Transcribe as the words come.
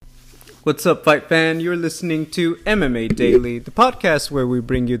What's up, fight fan? You're listening to MMA Daily, the podcast where we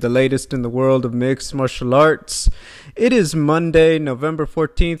bring you the latest in the world of mixed martial arts. It is Monday, November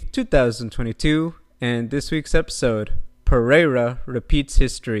 14th, 2022, and this week's episode, Pereira repeats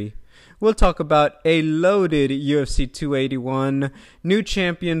history. We'll talk about a loaded UFC 281, new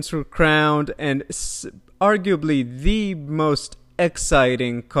champions were crowned, and arguably the most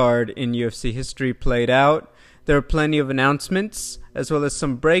exciting card in UFC history played out. There are plenty of announcements, as well as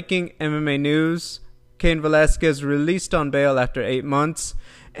some breaking MMA news. Cain Velasquez released on bail after 8 months.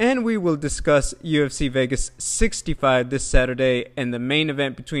 And we will discuss UFC Vegas 65 this Saturday and the main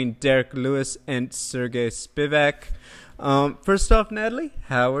event between Derek Lewis and Sergey Spivak. First off, Natalie,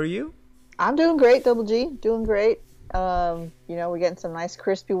 how are you? I'm doing great, Double G. Doing great. We're getting some nice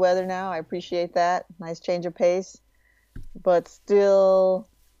crispy weather now. I appreciate that. Nice change of pace. But still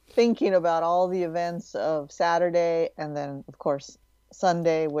thinking about all the events of Saturday and then, of course,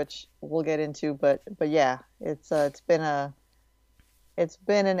 Sunday, which we'll get into. But yeah, it's been an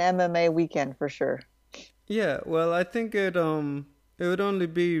MMA weekend for sure. Yeah, well, I think it would only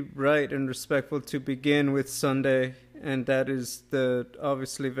be right and respectful to begin with Sunday, and that is the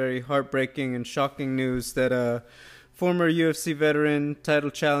obviously very heartbreaking and shocking news that former UFC veteran, title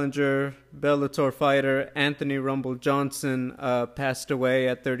challenger, Bellator fighter Anthony Rumble Johnson passed away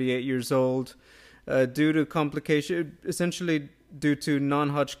at 38 years old due to complication, essentially due to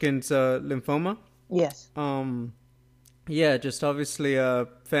non-Hodgkin's lymphoma. Yes. Yeah, just obviously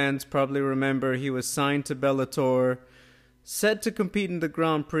fans probably remember he was signed to Bellator, set to compete in the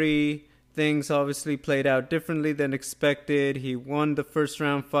Grand Prix. Things obviously played out differently than expected. He won the first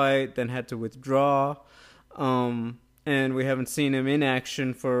round fight, then had to withdraw. And we haven't seen him in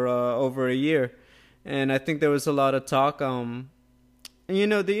action for over a year. And I think there was a lot of talk. The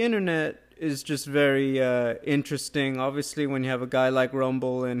internet is just very interesting. Obviously, when you have a guy like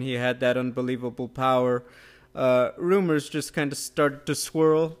Rumble and he had that unbelievable power, rumors just kind of started to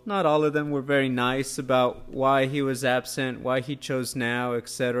swirl. Not all of them were very nice about why he was absent, why he chose now,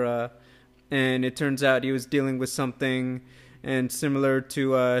 etc. And it turns out he was dealing with something, and similar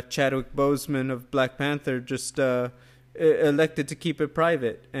to Chadwick Boseman of Black Panther, just elected to keep it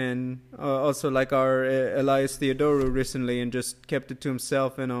private, and also like our Elias Theodorou recently, and just kept it to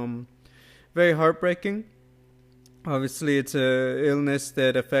himself. And very heartbreaking. Obviously, it's a illness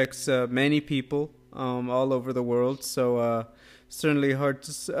that affects many people all over the world. So certainly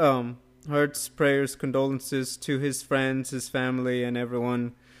hearts, prayers, condolences to his friends, his family, and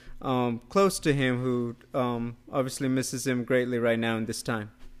everyone close to him who obviously misses him greatly right now in this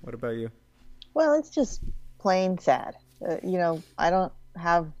time. What about you? Well, it's just plain sad. I don't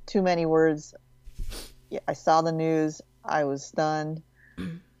have too many words. I saw the news. I was stunned.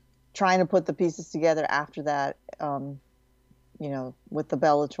 Trying to put the pieces together after that, with the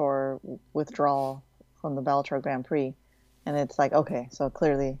Bellator withdrawal from the Bellator Grand Prix. And it's like, okay, so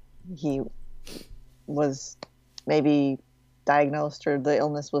clearly he was maybe diagnosed, or the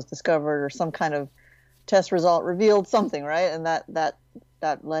illness was discovered, or some kind of test result revealed something, right? And that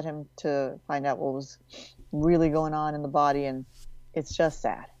led him to find out what was really going on in the body. And it's just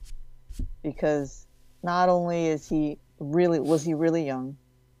sad, because not only was he really young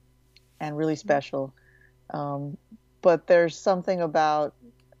and really special, but there's something about,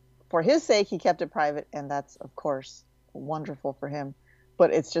 for his sake, he kept it private, and that's of course wonderful for him.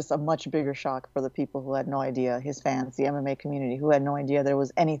 But it's just a much bigger shock for the people who had no idea, his fans, the MMA community, who had no idea there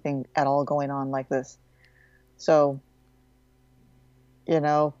was anything at all going on like this. So,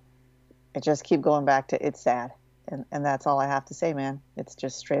 I just keep going back to, it's sad. And that's all I have to say, man. It's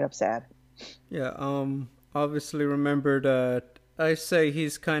just straight up sad. Yeah, obviously remembered, I say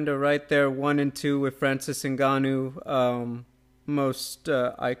he's kind of right there, 1 and 2 with Francis Ngannou, most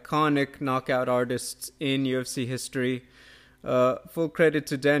iconic knockout artists in UFC history. Full credit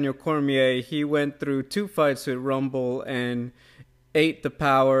to Daniel Cormier. He went through 2 fights with Rumble and ate the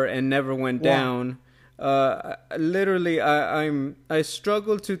power and never went down. Literally, I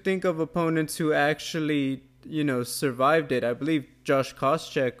struggle to think of opponents who actually, survived it. I believe Josh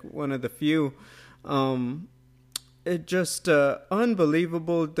Koscheck, one of the few. It just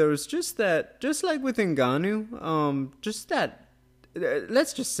unbelievable. There was just that, just like with Ngannou, just that.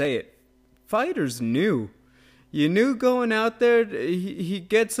 Let's just say it. Fighters knew. You knew going out there, he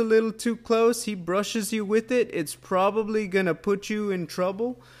gets a little too close, he brushes you with it, it's probably going to put you in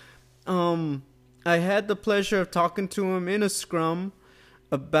trouble. I had the pleasure of talking to him in a scrum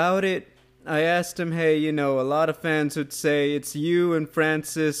about it. I asked him, hey, a lot of fans would say it's you and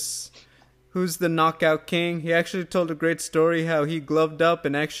Francis, who's the knockout king. He actually told a great story how he gloved up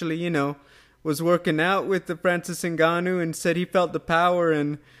and actually, was working out with the Francis Ngannou and said he felt the power,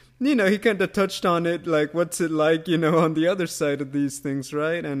 and he kind of touched on it, like, what's it like, on the other side of these things,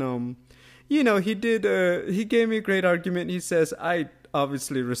 right? And, he gave me a great argument. He says, I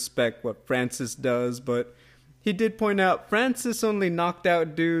obviously respect what Francis does, but he did point out Francis only knocked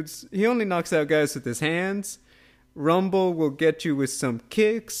out dudes. He only knocks out guys with his hands. Rumble will get you with some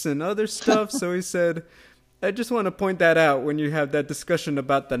kicks and other stuff. So he said, I just want to point that out when you have that discussion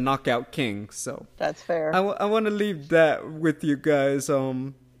about the knockout king. So that's fair. I want to leave that with you guys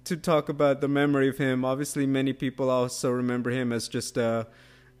to talk about the memory of him. Obviously, many people also remember him as just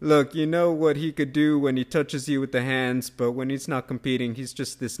look, you know what he could do when he touches you with the hands, but when he's not competing, he's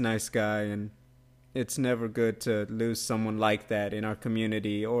just this nice guy, and it's never good to lose someone like that in our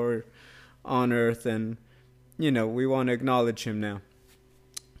community or on Earth, and, we want to acknowledge him now.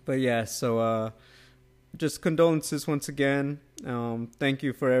 But yeah, so just condolences once again. Thank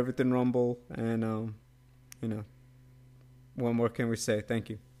you for everything, Rumble, and, what more can we say?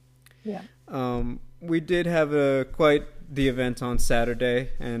 Thank you. Yeah. We did have quite the event on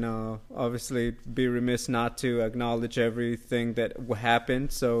Saturday, and obviously be remiss not to acknowledge everything that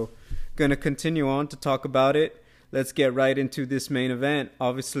happened. So, gonna continue on to talk about it. Let's get right into this main event.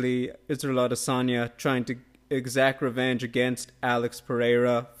 Obviously, Israel Adesanya trying to exact revenge against Alex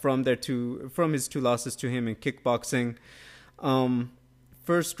Pereira from his two losses to him in kickboxing.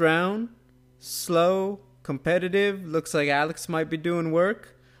 First round, slow, competitive. Looks like Alex might be doing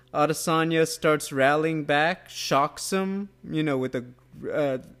work. Adesanya starts rallying back, shocks him, with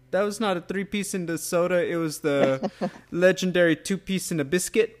that was not a 3-piece in the soda, it was the legendary 2-piece in a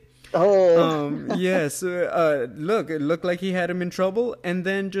biscuit. Oh. Yes. Look, it looked like he had him in trouble, and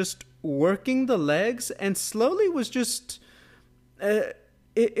then just working the legs, and slowly was just,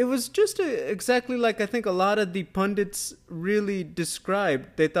 it was just exactly like I think a lot of the pundits really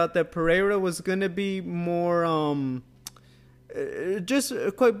described. They thought that Pereira was going to be more, just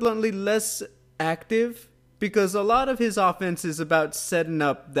quite bluntly less active, because a lot of his offense is about setting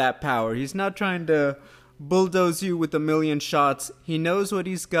up that power. He's not trying to bulldoze you with a million shots. He knows what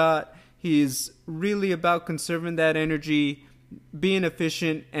he's got. He's really about conserving that energy, being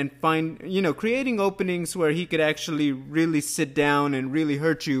efficient, and creating openings where he could actually really sit down and really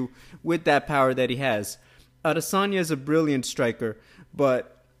hurt you with that power that he has. Adesanya is a brilliant striker,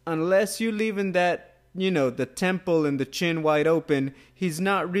 but unless you're leaving that the temple and the chin wide open, he's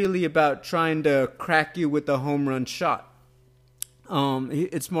not really about trying to crack you with a home run shot.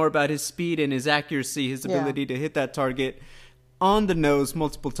 It's more about his speed and his accuracy, his ability to hit that target on the nose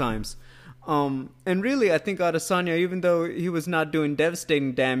multiple times. And really, I think Adesanya, even though he was not doing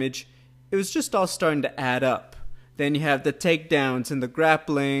devastating damage, it was just all starting to add up. Then you have the takedowns and the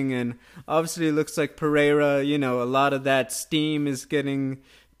grappling, and obviously it looks like Pereira, a lot of that steam is getting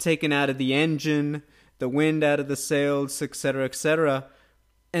taken out of the engine, the wind out of the sails, etc., etc.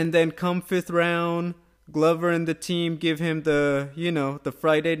 And then come 5th round, Glover and the team give him the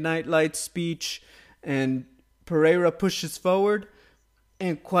Friday Night Lights speech, and Pereira pushes forward,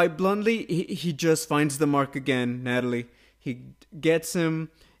 and quite bluntly, he just finds the mark again, Natalie. He gets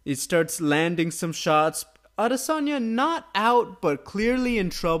him, he starts landing some shots. Adesanya not out, but clearly in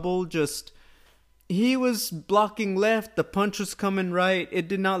trouble, he was blocking left, the punch was coming right. It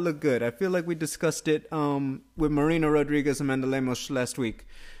did not look good. I feel like we discussed it with Marino Rodriguez and Amanda Lemos last week.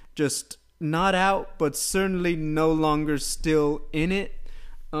 Just not out, but certainly no longer still in it.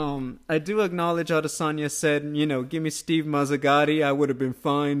 I do acknowledge Adesanya said, give me Steve Mazzagatti, I would have been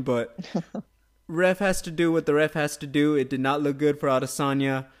fine, but ref has to do what the ref has to do. It did not look good for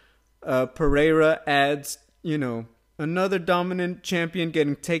Adesanya. Pereira adds, another dominant champion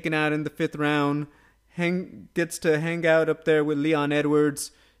getting taken out in the 5th round. Gets to hang out up there with Leon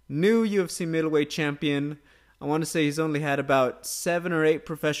Edwards, new UFC middleweight champion. I want to say he's only had about 7 or 8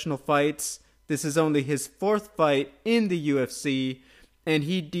 professional fights. This is only his 4th fight in the UFC, and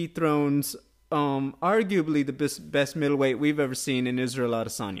he dethrones arguably the best middleweight we've ever seen in Israel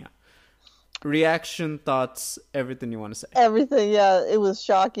Adesanya. Reaction, thoughts, everything you want to say. Everything, yeah. It was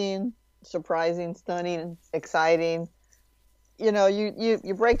shocking, surprising, stunning, exciting.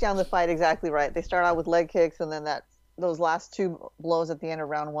 You break down the fight exactly right. They start out with leg kicks, and then those last 2 blows at the end of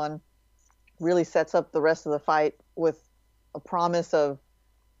round 1 really sets up the rest of the fight with a promise of,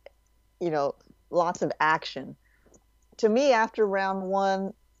 lots of action. To me, after round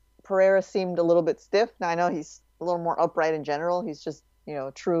 1, Pereira seemed a little bit stiff. Now, I know he's a little more upright in general. He's just,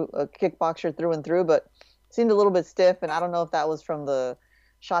 a kickboxer through and through, but seemed a little bit stiff, and I don't know if that was from the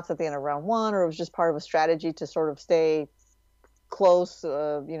shots at the end of round 1 or it was just part of a strategy to sort of stay close,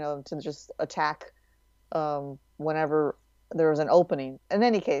 to just attack whenever there was an opening. In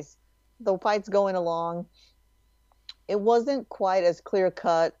any case, the fight's going along. it wasn't quite as clear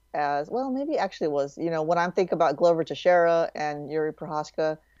cut as, well, maybe actually it was. When I'm thinking about Glover Teixeira and Yuri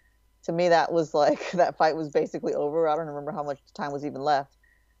Prohaska, to me that was like that fight was basically over. I don't remember how much time was even left.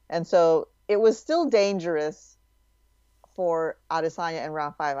 And so it was still dangerous for Adesanya in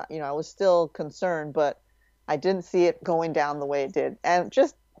round 5. I was still concerned, but I didn't see it going down the way it did. And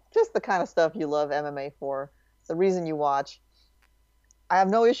just the kind of stuff you love MMA for, the reason you watch. I have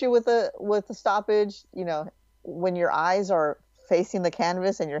no issue with the stoppage. When your eyes are facing the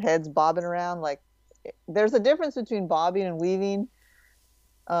canvas and your head's bobbing around, like there's a difference between bobbing and weaving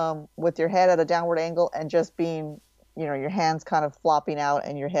with your head at a downward angle and just being, your hands kind of flopping out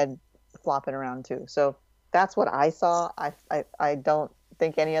and your head flopping around too. So that's what I saw. I don't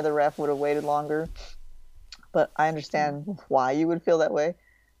think any other ref would have waited longer, but I understand why you would feel that way.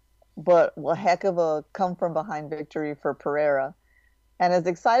 But a heck of a come from behind victory for Pereira. And as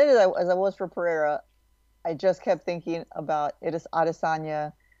excited as I was for Pereira, I just kept thinking about it is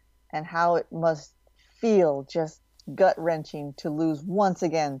Adesanya and how it must feel just gut-wrenching to lose once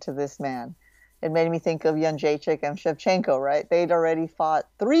again to this man. It made me think of Jędrzejczyk and Shevchenko, right? They'd already fought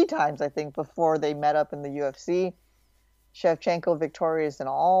 3 times, I think, before they met up in the UFC. Shevchenko victorious in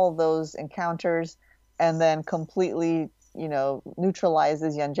all those encounters, and then completely,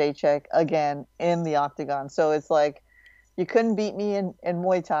 neutralizes Jędrzejczyk again in the octagon. So it's like, you couldn't beat me in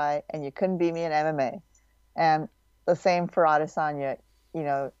Muay Thai, and you couldn't beat me in MMA. And the same for Adesanya.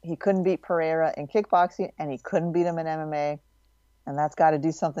 He couldn't beat Pereira in kickboxing, and he couldn't beat him in MMA. And that's got to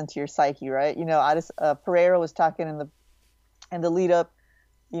do something to your psyche, right? Pereira was talking in the lead up.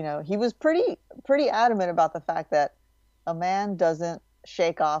 He was pretty adamant about the fact that a man doesn't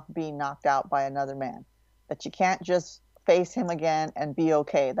shake off being knocked out by another man. That you can't just face him again and be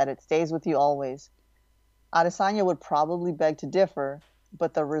okay. That it stays with you always. Adesanya would probably beg to differ,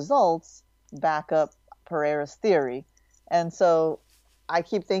 but the results back up Pereira's theory. And so I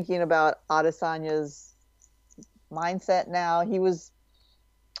keep thinking about Adesanya's mindset now. He was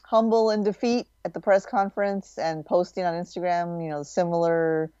humble in defeat at the press conference and posting on Instagram,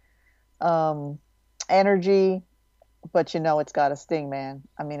 similar energy. But it's got to sting, man.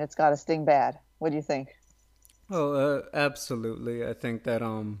 I mean, it's got to sting bad. What do you think? Oh, absolutely. I think that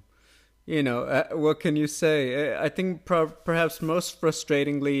what can you say? I think perhaps most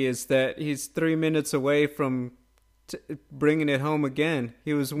frustratingly is that he's 3 minutes away from bringing it home again.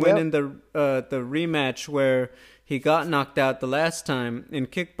 He was winning the rematch where he got knocked out the last time in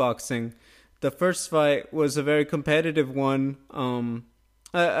kickboxing. The first fight was a very competitive one.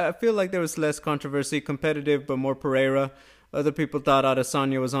 I feel like there was less controversy, competitive, but more Pereira. Other people thought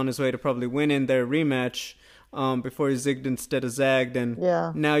Adesanya was on his way to probably winning their rematch before he zigged instead of zagged. And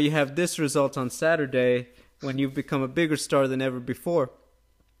now you have this result on Saturday when you've become a bigger star than ever before.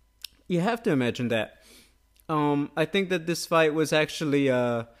 You have to imagine that. I think that this fight was actually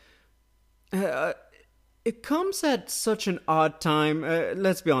it comes at such an odd time.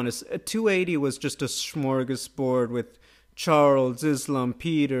 Let's be honest. 280 was just a smorgasbord with Charles, Islam,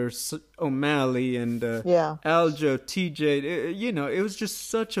 Peter, O'Malley, and Aljo, TJ. It was just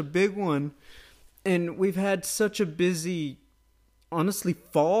such a big one. And we've had such a busy, honestly,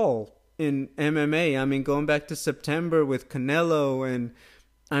 fall in MMA. I mean, going back to September with Canelo and,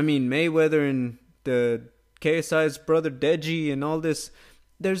 Mayweather and the KSI's brother Deji and all this.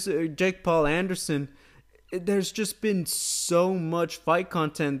 There's Jake Paul Anderson. There's just been so much fight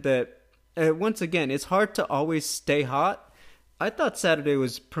content that, once again, it's hard to always stay hot. I thought Saturday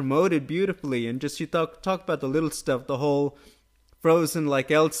was promoted beautifully, and just you talk about the little stuff, the whole frozen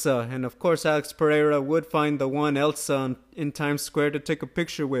like Elsa, and of course Alex Pereira would find the one Elsa in Times Square to take a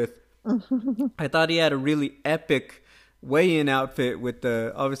picture with. I thought he had a really epic weigh-in outfit with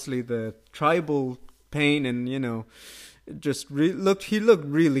obviously the tribal paint, and he looked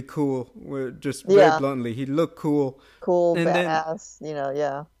really cool. Just very bluntly, he looked cool, and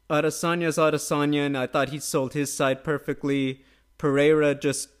badass. Adesanya's Adesanya, and I thought he sold his side perfectly. Pereira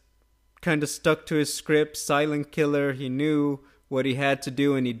just kind of stuck to his script, silent killer. He knew what he had to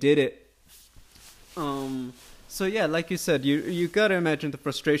do and he did it. So yeah, like you said, you gotta imagine the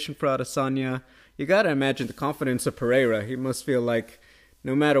frustration for Adesanya. You gotta imagine the confidence of Pereira. He must feel like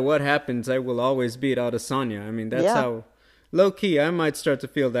no matter what happens, I will always beat Adesanya. That's how low key I might start to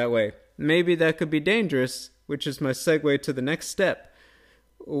feel that way. Maybe that could be dangerous, which is my segue to the next step.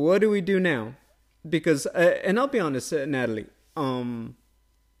 What do we do now? Because, and I'll be honest, Natalie,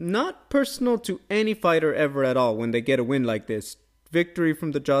 not personal to any fighter ever at all when they get a win like this. Victory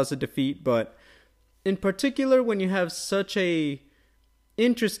from the jaws of defeat, but in particular when you have such a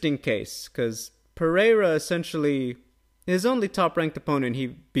interesting case, because Pereira essentially, his only top-ranked opponent he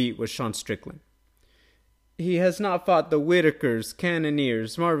beat was Sean Strickland. he has not fought the Whitakers,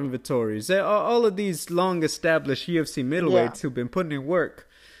 Cannoniers, Marvin Vettori's, all of these long-established UFC middleweights who've been putting in work.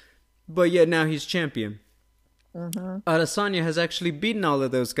 But yet now he's champion. Adesanya has actually beaten all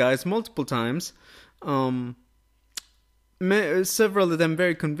of those guys multiple times. Several of them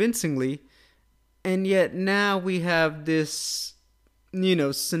very convincingly. And yet now we have this,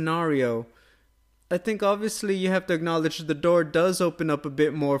 scenario. I think obviously you have to acknowledge the door does open up a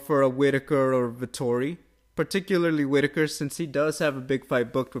bit more for a Whitaker or Vettori. Particularly Whitaker, since he does have a big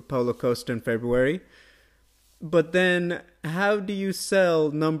fight booked with Paulo Costa in February. But then, how do you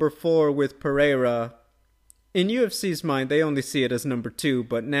sell number 4 with Pereira? In UFC's mind, they only see it as number 2,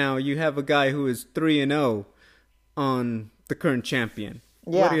 but now you have a guy who is 3-0 on the current champion.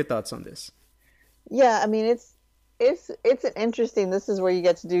 Yeah. What are your thoughts on this? Yeah, I mean, it's an interesting. This is where you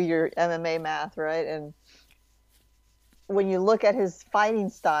get to do your MMA math, right? And when you look at his fighting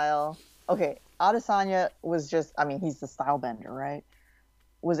style, okay, Adesanya was just, I mean, he's the style bender, right?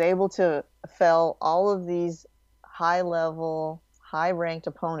 Was able to fell all of these high-level, high-ranked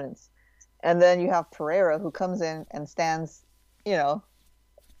opponents. And then you have Pereira, who comes in and stands,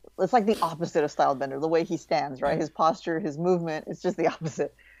 it's like the opposite of style bender, the way he stands, right? His posture, his movement, it's just the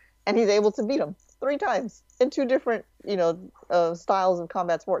opposite. And he's able to beat him 3 times in 2 different, styles of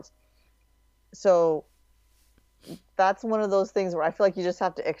combat sports. So that's one of those things where I feel like you just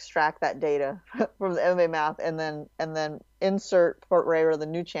have to extract that data from the MMA math and then insert Pereira, the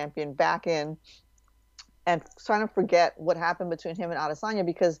new champion, back in and trying to forget what happened between him and Adesanya,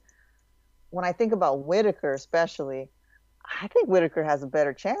 because when I think about Whitaker especially, I think Whitaker has a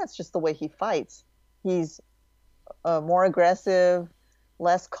better chance just the way he fights. He's more aggressive,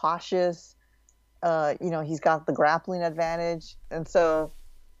 less cautious. He's got the grappling advantage. And so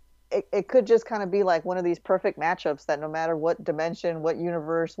it could just kind of be like one of these perfect matchups that no matter what dimension, what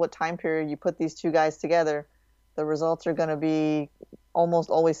universe, what time period you put these 2 guys together, the results are going to be almost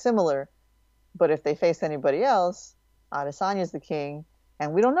always similar. But if they face anybody else, Adesanya's the king.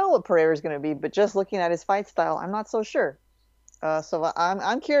 And we don't know what Pereira's going to be, but just looking at his fight style, I'm not so sure. So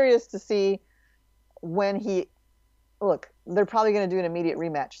I'm curious to see when look, they're probably going to do an immediate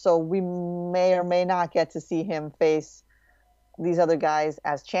rematch. So we may or may not get to see him face these other guys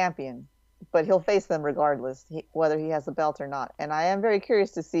as champion, but he'll face them regardless, whether he has the belt or not. And I am very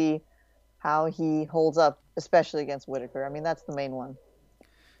curious to see how he holds up, especially against Whitaker. I mean, that's the main one.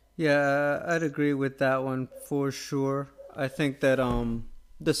 Yeah, I'd agree with that one for sure. I think that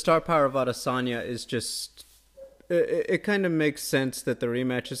the star power of Adesanya is just... It kind of makes sense that the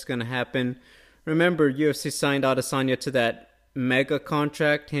rematch is going to happen. Remember, UFC signed Adesanya to that mega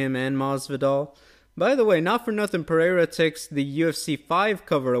contract, him and Masvidal. By the way, not for nothing, Pereira takes the UFC 5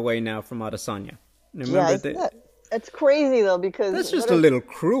 cover away now from Adesanya. Remember it's crazy, though, because... That's just a little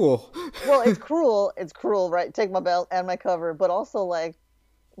cruel. Well, it's cruel. It's cruel, right? Take my belt and my cover, but also, like,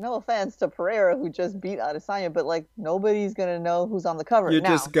 no offense to Pereira, who just beat Adesanya, but, like, nobody's going to know who's on the cover. You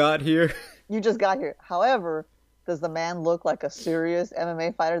just got here. You just got here. However, does the man look like a serious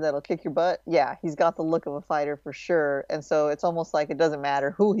MMA fighter that'll kick your butt? Yeah, he's got the look of a fighter for sure. And so it's almost like it doesn't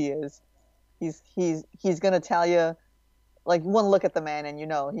matter who he is. He's going to tell you, like, one look at the man and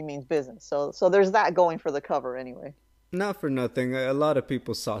he means business. So there's that going for the cover anyway. Not for nothing. A lot of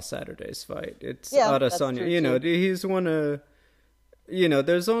people saw Saturday's fight. It's Adesanya. He's one of...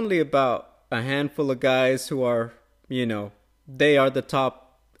 there's only about a handful of guys who are, they are the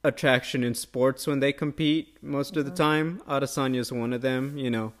top attraction in sports when they compete most of the time. Adesanya's one of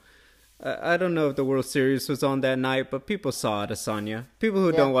them, I don't know if the World Series was on that night, but people saw Adesanya. People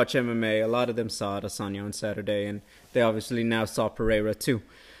who don't watch MMA, a lot of them saw Adesanya on Saturday, and they obviously now saw Pereira too.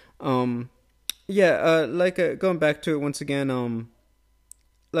 Going back to it once again,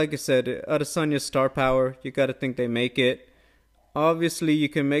 like I said, Adesanya's star power, you got to think they make it. Obviously, you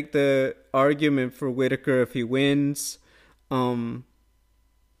can make the argument for Whitaker if he wins.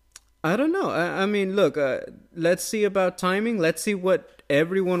 I don't know. I mean, look, let's see about timing. Let's see what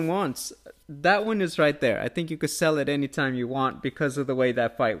everyone wants. That one is right there. I think you could sell it anytime you want because of the way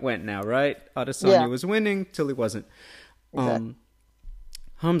that fight went now, right? Adesanya was winning till he wasn't. Exactly.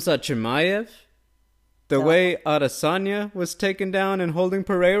 Hamza Chimaev, the way Adesanya was taken down and holding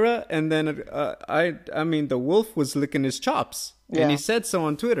Pereira, and then I mean, the wolf was licking his chops, and he said so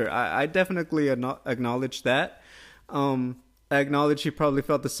on Twitter. I definitely acknowledge that. I acknowledge he probably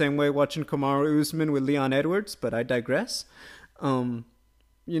felt the same way watching Kamaru Usman with Leon Edwards, but I digress.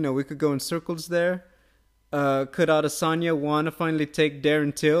 We could go in circles there. Could Adesanya want to finally take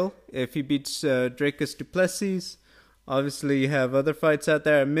Darren Till if he beats Dricus du Plessis? Obviously, you have other fights out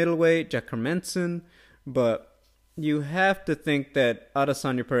there at middleweight, Jack Hermanson. But you have to think that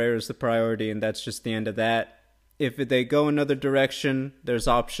Adesanya Pereira is the priority, and that's just the end of that. If they go another direction, there's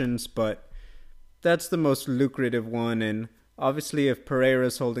options, but that's the most lucrative one. And obviously, if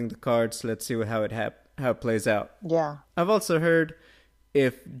Pereira's holding the cards, let's see how it plays out. Yeah. I've also heard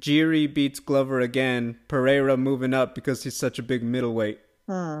if Jiri beats Glover again, Pereira moving up because he's such a big middleweight.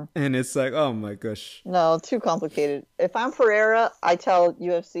 And it's like, oh my gosh. No, too complicated. If I'm Pereira, I tell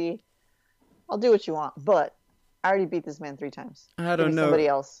UFC, I'll do what you want, but I already beat this man 3 times. I don't know. Somebody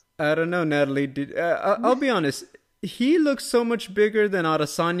else. I don't know, Natalie. I'll be honest. He looks so much bigger than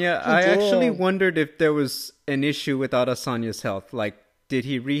Adesanya. I actually wondered if there was an issue with Adesanya's health. Like, did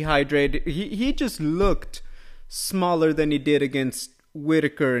he rehydrate? He just looked smaller than he did against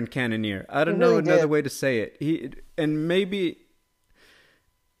Whitaker and Cannonier. I don't know another way to say it. And maybe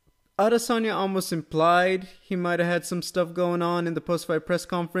Adesanya almost implied he might have had some stuff going on in the post-fight press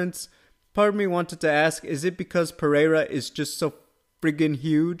conference. Part of me wanted to ask, is it because Pereira is just so friggin'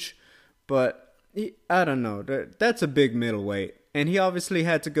 huge? But I don't know. That's a big middleweight. And he obviously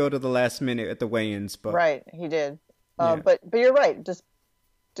had to go to the last minute at the weigh-ins. But right, he did. But you're right.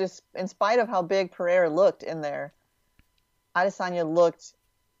 Just in spite of how big Pereira looked in there, Adesanya looked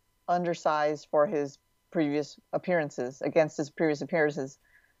undersized for his previous appearances, against his previous appearances.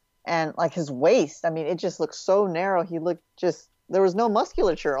 And like his waist, I mean, it just looked so narrow. He looked there was no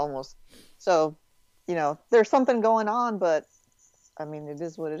musculature almost. So, there's something going on, but I mean, it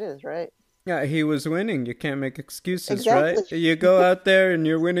is what it is, right? Yeah, he was winning. You can't make excuses, exactly. Right? You go out there and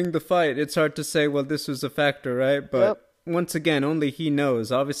you're winning the fight. It's hard to say, well, this was a factor, right? But once again, only he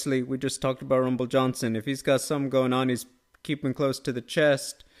knows. Obviously, we just talked about Rumble Johnson. If he's got something going on, he's keeping close to the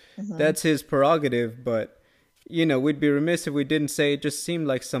chest. That's his prerogative, but we'd be remiss if we didn't say it just seemed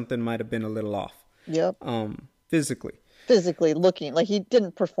like something might have been a little off. Yep. Physically looking like he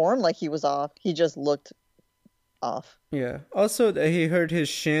didn't perform like he was off. He just looked off. Yeah. Also, he hurt his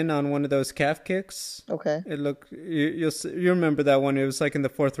shin on one of those calf kicks. Okay. It looked. You remember that one? It was like in the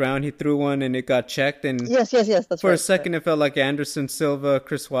 4th round. He threw one and it got checked. And yes. That's for right. A second, it felt like Anderson Silva,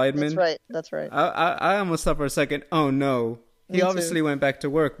 Chris Weidman. That's right. I almost thought for a second, oh no. He obviously went back to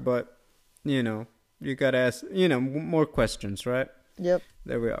work, but you gotta ask, more questions, right? Yep.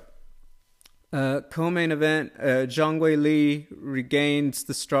 There we are. Co-main event, Zhang Weili regains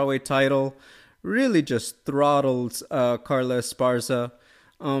the strawweight title. Really just throttles Carla Esparza.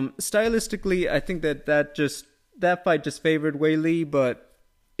 Stylistically, I think that fight just favored Weili, but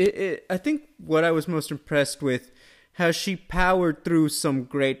I think what I was most impressed with, how she powered through some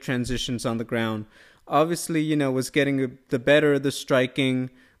great transitions on the ground. Obviously, was getting the better of the striking,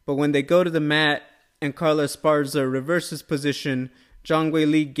 but when they go to the mat and Carla Esparza reverses position, Zhang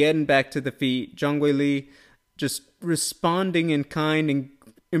Weili getting back to the feet, Zhang Weili just responding in kind and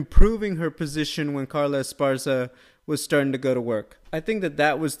improving her position when Carla Esparza was starting to go to work. I think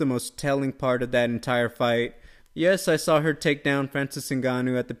that was the most telling part of that entire fight. Yes, I saw her take down Francis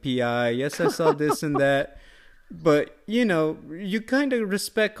Ngannou at the PI. Yes, I saw this and that. But, you kind of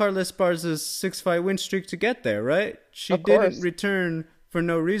respect Carla Esparza's 6-fight win streak to get there, right? She didn't return for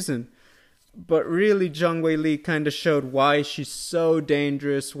no reason. But really, Zhang Weili kind of showed why she's so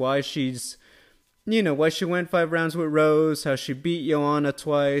dangerous, why she's, why she went 5 rounds with Rose, how she beat Joanna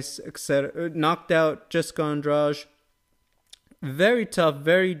twice, etc. Knocked out Jessica Andrade. Very tough,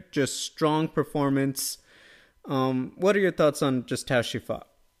 very just strong performance. What are your thoughts on just how she fought?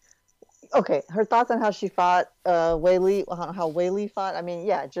 Okay, her thoughts on how she fought, Weili, how Weili fought. I mean,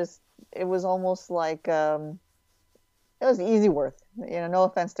 it was almost like it was easy work. No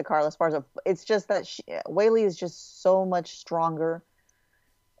offense to Carla Esparza. It's just that Weili is just so much stronger.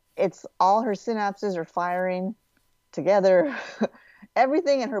 It's all her synapses are firing together.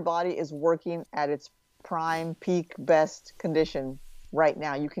 Everything in her body is working at its prime, peak, best condition right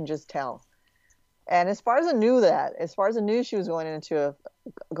now. You can just tell. And Esparza knew that. Esparza knew she was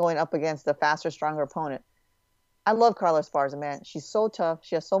going up against a faster, stronger opponent. I love Carla Esparza, man. She's so tough.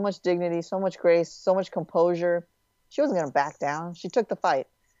 She has so much dignity, so much grace, so much composure. She wasn't going to back down. She took the fight.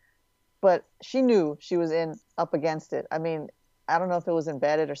 But she knew she was up against it. I mean, I don't know if it was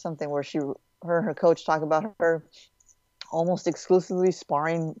embedded or something where her and her coach talk about her almost exclusively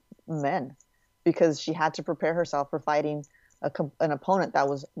sparring men because she had to prepare herself for fighting an opponent that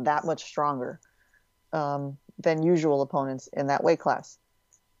was that much stronger than usual opponents in that weight class.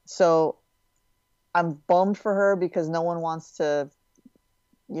 So I'm bummed for her because no one wants to,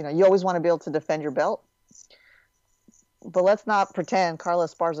 you always want to be able to defend your belt. But let's not pretend Carla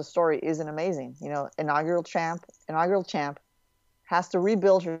Esparza's story isn't amazing. Inaugural champ has to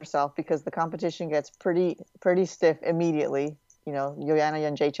rebuild herself because the competition gets pretty stiff immediately. Joanna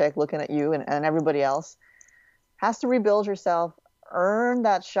Jędrzejczyk looking at you and everybody else has to rebuild herself, earn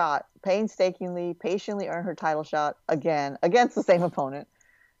that shot painstakingly, patiently earn her title shot again against the same opponent.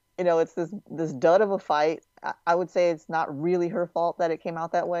 You know, it's this dud of a fight. I would say it's not really her fault that it came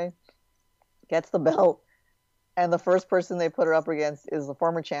out that way. Gets the belt, and the first person they put her up against is the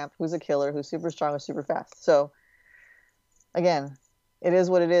former champ, who's a killer, who's super strong and super fast. So, again, it is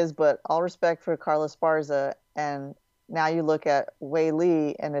what it is. But all respect for Carla Esparza, and now you look at Wei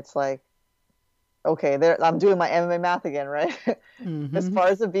Li, and it's like, okay, there I'm doing my MMA math again, right? Mm-hmm.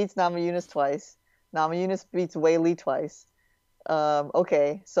 Esparza beats Namajunas twice. Namajunas beats Wei Li twice.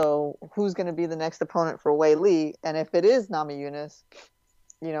 Okay, so who's going to be the next opponent for Wei Li? And if it is Namajunas,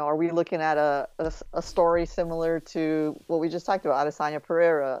 you know, are we looking at a story similar to what we just talked about, Adesanya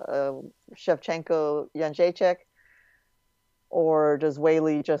Pereira, Shevchenko, Jędrzejczyk? Or does Wei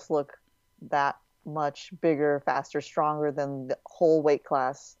Li just look that much bigger, faster, stronger than the whole weight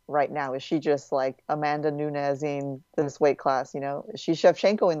class right now? Is she just like Amanda Nunes in this weight class? You know, is she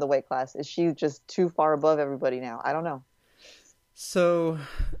Shevchenko in the weight class? Is she just too far above everybody now? I don't know. So,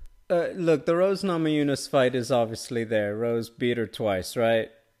 look, the Rose Namajunas fight is obviously there. Rose beat her twice, right?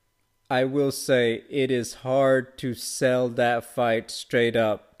 I will say it is hard to sell that fight straight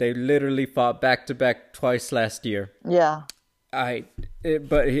up. They literally fought back-to-back twice last year. Yeah.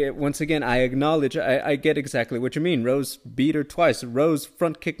 But once again, I acknowledge, I get exactly what you mean. Rose beat her twice. Rose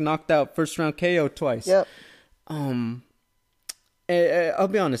front kick knocked out, first round KO twice. Yep. I'll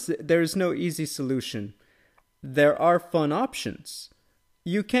be honest, there is no easy solution. There are fun options.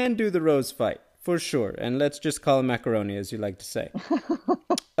 You can do the Rose fight, for sure. And let's just call it macaroni, as you like to say.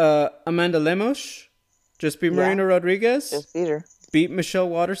 Amanda Lemos, just beat Marina Rodriguez. Just beat her. Beat Michelle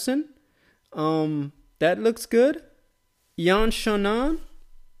Waterson. That looks good. Yan Xiaonan,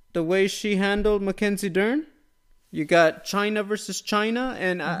 the way she handled Mackenzie Dern. You got China versus China.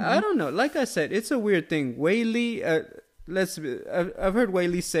 And I don't know. Like I said, it's a weird thing. Wei Li, I've heard Wei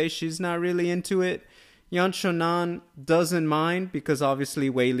Li say she's not really into it. Yan Xiaonan doesn't mind because obviously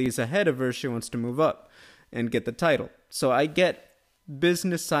Wei Li's ahead of her. She wants to move up and get the title. So I get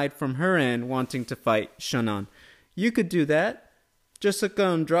business side from her end wanting to fight Xiaonan. You could do that. Jessica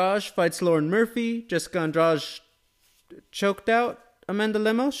Andrade fights Lauren Murphy. Jessica Andrade choked out Amanda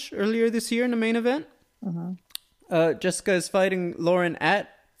Lemos earlier this year in the main event. Jessica is fighting Lauren at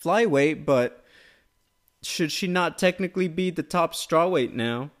flyweight, but should she not technically be the top strawweight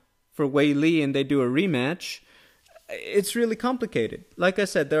now for Wei Li and they do a rematch? It's really complicated. Like I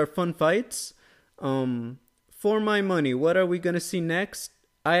said, there are fun fights. For my money, what are we going to see next?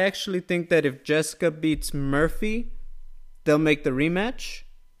 I actually think that if Jessica beats Murphy, they'll make the rematch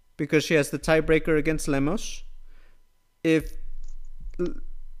because she has the tiebreaker against Lemos. If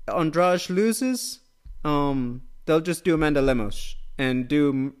Andrade loses, they'll just do Amanda Lemos and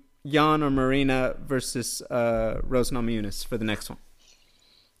do Jan or Marina versus Rose Namajunas for the next one.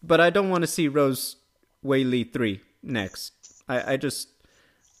 But I don't want to see Rose Wei Li 3 next.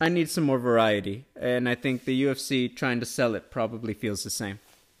 I need some more variety, and I think the UFC trying to sell it probably feels the same.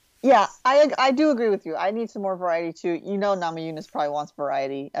 Yeah, I do agree with you. I need some more variety too. You know, Namajunas probably wants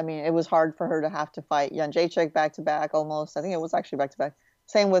variety. I mean, it was hard for her to have to fight Jędrzejczyk back to back almost. I think it was actually back to back.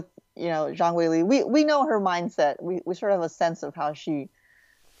 Same with, you know, Zhang Weili. We know her mindset. We sort of have a sense of how she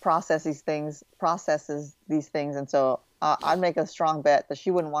processes these things, and so I'd make a strong bet that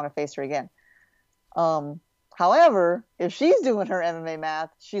she wouldn't want to face her again. However, if she's doing her MMA math,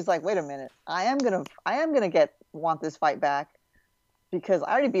 she's like, wait a minute, I am gonna want this fight back because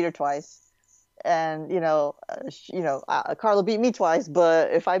I already beat her twice, and Carla beat me twice,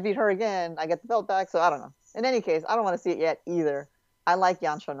 but if I beat her again, I get the belt back. So I don't know. In any case, I don't want to see it yet either. I like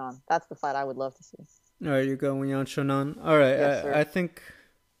Yan Xiaonan. That's the fight I would love to see. All right, you go with Yan Xiaonan. All right, yes, I think.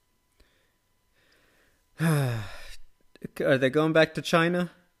 Are they going back to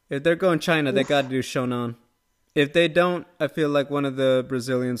China? If they're going China, they got to do Xiaonan. If they don't, I feel like one of the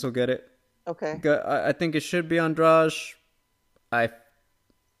Brazilians will get it. Okay. I think it should be Andrade. I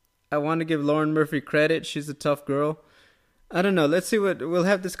want to give Lauren Murphy credit. She's a tough girl. I don't know. Let's see we'll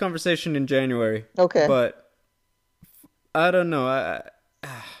have this conversation in January. Okay. But I don't know.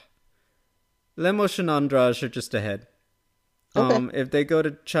 Lemos and Andrade are just ahead. Okay. If they go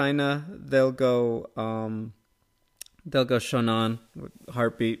to China, they'll go Shonan with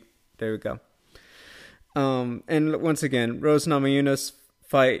Heartbeat. There we go. And once again, Rose Namajunas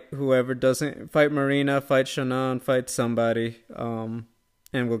fight whoever doesn't fight Marina, fight Shonan, fight somebody, and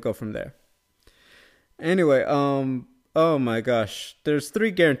we'll go from there. Anyway, oh my gosh, there's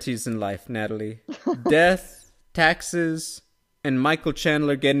 3 guarantees in life, Natalie: death, taxes, and Michael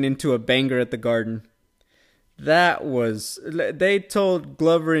Chandler getting into a banger at the Garden. They told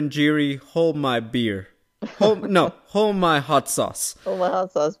Glover and Jiri, hold my beer. Hold my hot sauce. Oh, my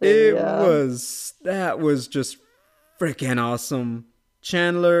hot sauce, baby. It Yeah. was that was just freaking awesome.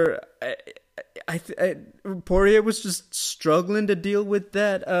 Chandler, Poirier was just struggling to deal with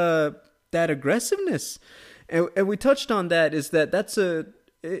that aggressiveness, and we touched on that. Is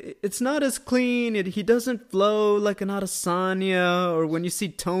it's not as clean. He doesn't flow like an Adesanya, or when you see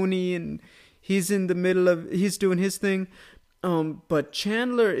Tony and he's doing his thing. But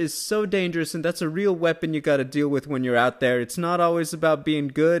Chandler is so dangerous, and that's a real weapon you got to deal with when you're out there. It's not always about being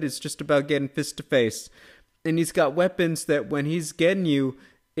good, it's just about getting fist to face. And he's got weapons that when he's getting you,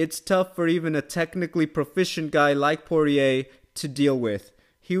 it's tough for even a technically proficient guy like Poirier to deal with.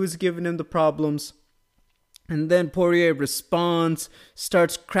 He was giving him the problems. And then Poirier responds,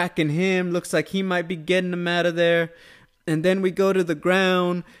 starts cracking him, looks like he might be getting him out of there. And then we go to the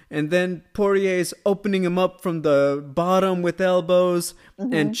ground, and then Poirier's opening him up from the bottom with elbows,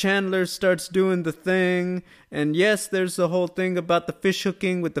 and Chandler starts doing the thing. And yes, there's the whole thing about the fish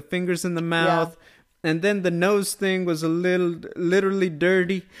hooking with the fingers in the mouth. Yeah. And then the nose thing was literally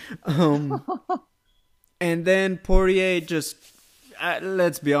dirty. And then Poirier just,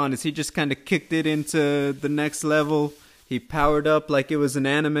 let's be honest, he just kind of kicked it into the next level. He powered up like it was an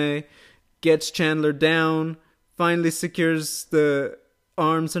anime, gets Chandler down, finally secures the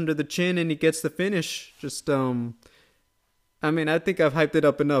arms under the chin, and he gets the finish. Just, I mean, I think I've hyped it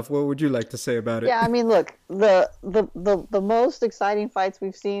up enough. What would you like to say about it? Yeah, I mean, look, the most exciting fights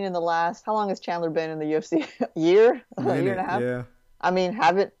we've seen in the last, how long has Chandler been in the UFC? A year? A year and a half? Yeah. I mean,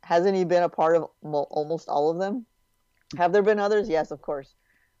 hasn't he been a part of almost all of them? Have there been others? Yes, of course.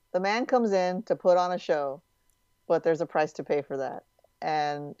 The man comes in to put on a show, but there's a price to pay for that.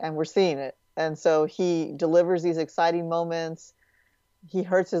 And we're seeing it. And so he delivers these exciting moments. He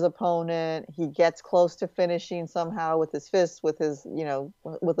hurts his opponent. He gets close to finishing somehow with his fists, with his,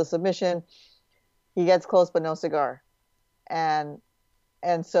 with a submission. He gets close, but no cigar. And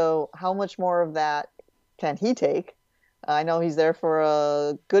so how much more of that can he take? I know he's there for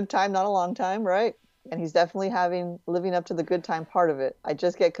a good time, not a long time, right? And he's definitely living up to the good time part of it. I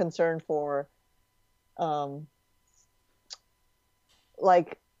just get concerned for,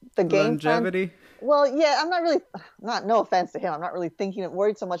 like, the game longevity plan. Well, yeah, I'm not really, no offense to him, I'm not really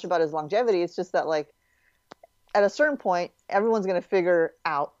worried so much about his longevity. It's just that, like, at a certain point, everyone's going to figure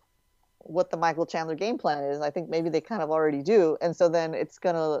out what the Michael Chandler game plan is. I think maybe they kind of already do, and so then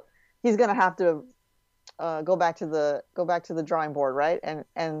he's gonna have to go back to the drawing board, right?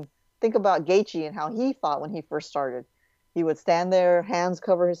 And think about Gaethje and how he fought when he first started. He would stand there, hands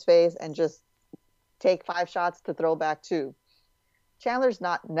cover his face, and just take 5 shots to throw back 2. Chandler's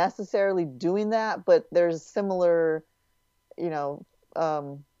not necessarily doing that, but there's similar,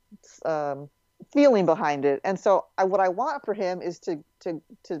 feeling behind it. And so what I want for him is to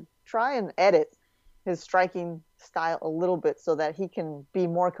try and edit his striking style a little bit so that he can be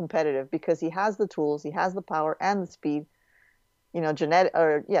more competitive, because he has the tools, he has the power and the speed.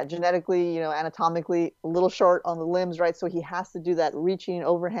 Genetically, anatomically a little short on the limbs, right? So he has to do that reaching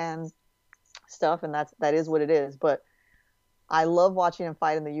overhand stuff, and that is what it is. But I love watching him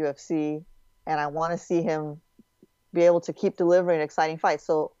fight in the UFC, and I want to see him be able to keep delivering exciting fights.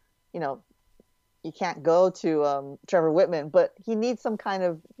 So, you can't go to Trevor Whitman, but he needs some kind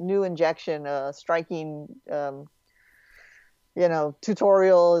of new injection, striking,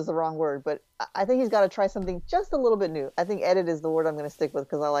 tutorial is the wrong word, but I think he's got to try something just a little bit new. I think edit is the word I'm going to stick with,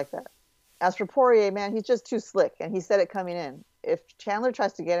 because I like that. As for Poirier, man, he's just too slick, and he said it coming in. If Chandler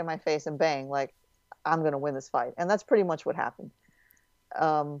tries to get in my face and bang, like, I'm going to win this fight. And that's pretty much what happened.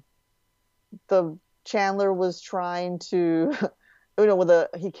 The Chandler was trying to,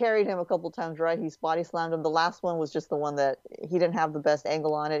 he carried him a couple times, right? He body slammed him. The last one was just the one that he didn't have the best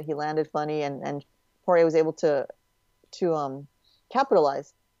angle on it. He landed funny, and Poirier was able to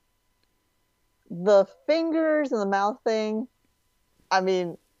capitalize. The fingers and the mouth thing, I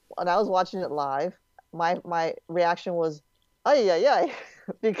mean, when I was watching it live, my reaction was, ay, ay, ay,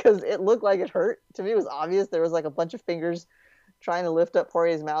 because it looked like it hurt. To me, it was obvious. There was like a bunch of fingers trying to lift up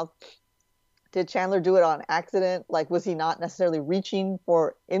Poirier's mouth. Did Chandler do it on accident? Like, was he not necessarily reaching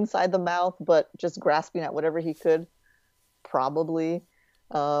for inside the mouth, but just grasping at whatever he could? Probably.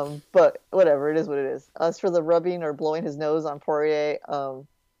 But whatever, it is what it is. As for the rubbing or blowing his nose on Poirier,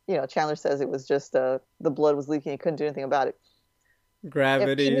 Chandler says it was just the blood was leaking. He couldn't do anything about it.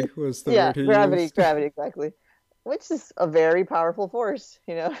 Gravity was the word he used. Gravity, exactly. Which is a very powerful force,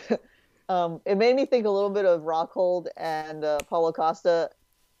 It made me think a little bit of Rockhold and Paulo Costa.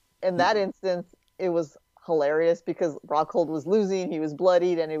 In that instance, it was hilarious because Rockhold was losing, he was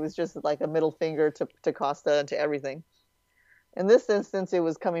bloodied, and it was just like a middle finger to Costa and to everything. In this instance, it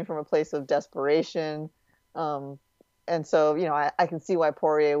was coming from a place of desperation, Um, and so, I can see why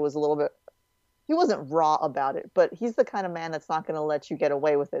Poirier was a little bit, he wasn't raw about it, but he's the kind of man that's not going to let you get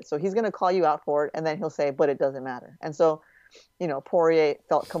away with it. So he's going to call you out for it, and then he'll say, but it doesn't matter. And so, Poirier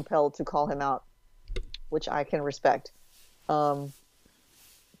felt compelled to call him out, which I can respect. Um,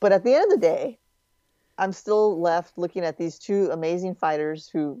 but at the end of the day, I'm still left looking at these two amazing fighters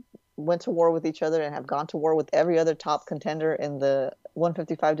who went to war with each other and have gone to war with every other top contender in the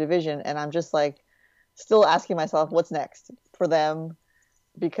 155 division. And I'm just like, still asking myself, what's next for them?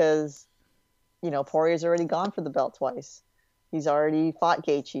 Because, Poirier's already gone for the belt twice. He's already fought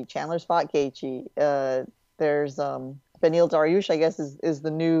Gaethje. Chandler's fought Gaethje. There's Beneil Dariush, I guess, is the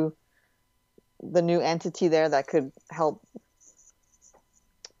new entity there that could help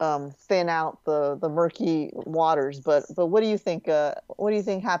thin out the murky waters. But what do you think? What do you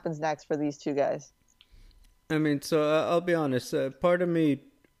think happens next for these two guys? I mean, so I'll be honest. Part of me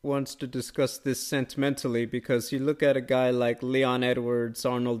wants to discuss this sentimentally because you look at a guy like Leon Edwards,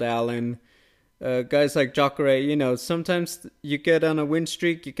 Arnold Allen, guys like Jacare. Sometimes you get on a win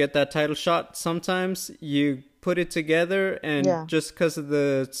streak, you get that title shot. Sometimes you put it together, and Yeah, just because of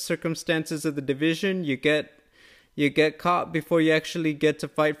the circumstances of the division, you get caught before you actually get to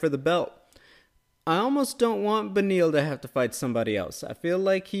fight for the belt. I almost don't want Beneil to have to fight somebody else. I feel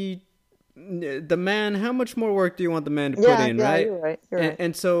like the man, how much more work do you want the man to put yeah, in, yeah. right? You're right. You're And, right.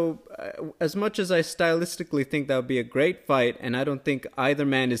 and so, as much as I stylistically think that would be a great fight, and I don't think either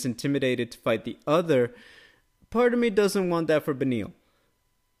man is intimidated to fight the other, part of me doesn't want that for Beneil.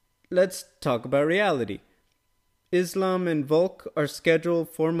 Let's talk about reality. Islam and Volk are scheduled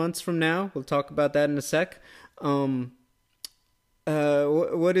 4 months from now. We'll talk about that in a sec. Um,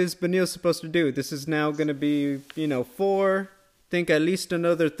 what is Beneil supposed to do? This is now going to be, four. Think at least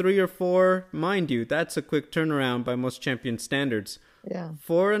another 3 or 4. Mind you, that's a quick turnaround by most champion standards. Yeah.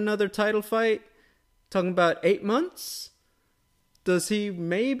 For another title fight, talking about 8 months. Does he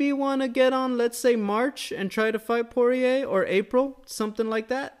maybe want to get on, let's say, March and try to fight Poirier, or April, something like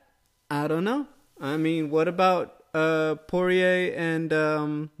that? I don't know. I mean, what about Poirier and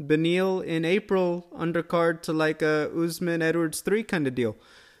Beneil in April, undercard to like a Usman Edwards 3 kind of deal?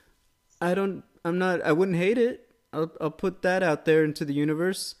 I wouldn't hate it. I'll put that out there into the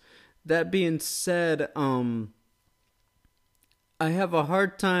universe. That being said, I have a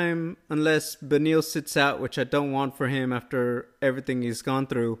hard time, unless Beneil sits out, which I don't want for him after everything he's gone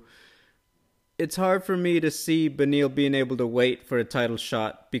through. It's hard for me to see Beneil being able to wait for a title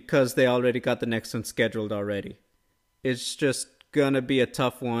shot because they already got the next one scheduled already. It's just gonna be a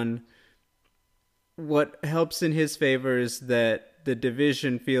tough one. What helps in his favor is that the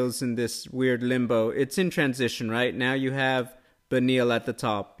division feels in this weird limbo. It's in transition, right? Now you have Beneil at the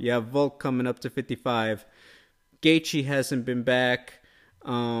top. You have Volk coming up to 55. Gaethje hasn't been back.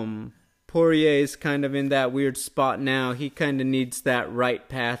 Poirier's kind of in that weird spot now. He kind of needs that right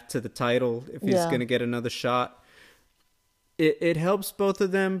path to the title if he's Yeah. going to get another shot. It helps both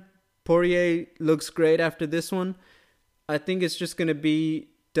of them. Poirier looks great after this one. I think it's just going to be,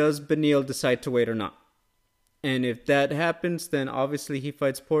 does Beneil decide to wait or not? And if that happens, then obviously he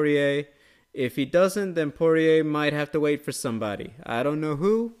fights Poirier. If he doesn't, then Poirier might have to wait for somebody. I don't know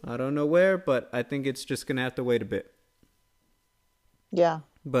who, I don't know where, but I think it's just going to have to wait a bit. Yeah.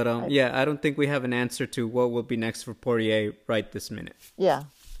 But I, yeah, I don't think we have an answer to what will be next for Poirier right this minute. yeah.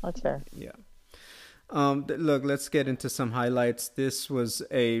 That's fair. Yeah. Look, let's get into some highlights. This was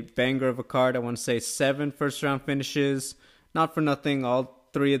a banger of a card. I want to say 7 first round finishes. Not for nothing, all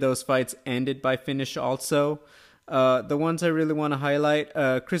 3 of those fights ended by finish also. The ones I really want to highlight,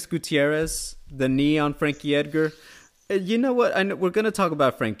 Chris Gutierrez, the knee on Frankie Edgar. You know what? We're going to talk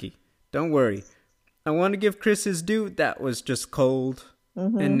about Frankie. Don't worry. I want to give Chris his due. That was just cold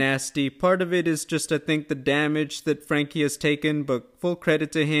and nasty. Part of it is just, I think, the damage that Frankie has taken, but full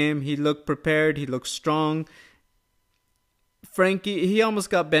credit to him. He looked prepared. He looked strong. Frankie, he almost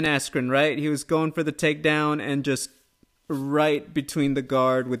got Ben Askren, right? He was going for the takedown and just right between the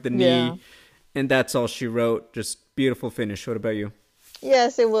guard with the knee. Yeah. And that's all she wrote. Just beautiful finish. What about you?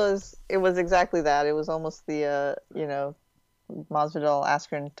 Yes, it was. It was exactly that. It was almost the Masvidal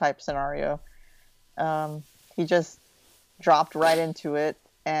Askren type scenario. He just dropped right into it,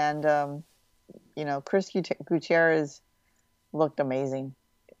 and Chris Gutierrez looked amazing,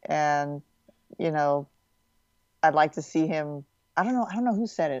 and I'd like to see him. I don't know who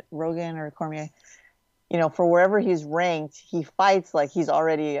said it, Rogan or Cormier. For wherever he's ranked, he fights like he's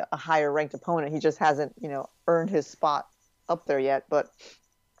already a higher ranked opponent. He just hasn't, earned his spot up there yet. But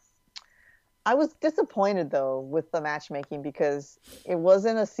I was disappointed though with the matchmaking because it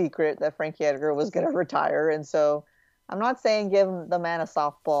wasn't a secret that Frankie Edgar was going to retire, and so I'm not saying give the man a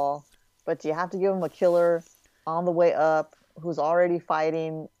softball, but you have to give him a killer on the way up who's already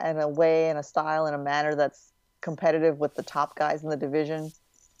fighting in a way, in a style, in a manner that's competitive with the top guys in the division.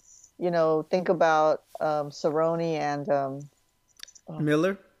 Think about Cerrone and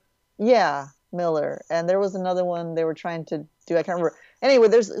Miller. yeah, Miller. And there was another one they were trying to do. I can't remember. Anyway,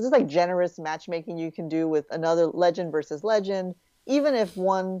 there's like generous matchmaking you can do with another legend versus legend, even if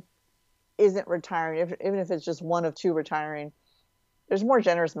one isn't retiring, even if it's just one of two retiring. There's more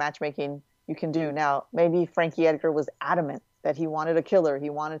generous matchmaking you can do. Now, maybe Frankie Edgar was adamant that he wanted a killer. He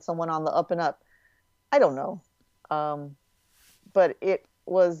wanted someone on the up and up. I don't know. But it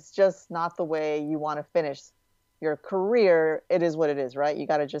was just not the way you want to finish your career. It is what it is, right? You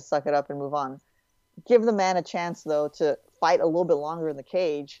got to just suck it up and move on. Give the man a chance, though, to fight a little bit longer in the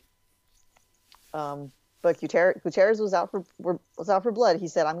cage. But Gutierrez was out for blood. He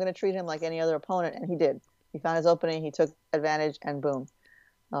said, "I'm going to treat him like any other opponent," and he did. He found his opening. He took advantage, and boom.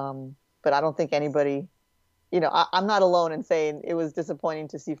 But I don't think anybody, I'm not alone in saying it was disappointing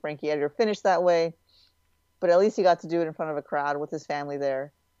to see Frankie Edgar finish that way. But at least he got to do it in front of a crowd with his family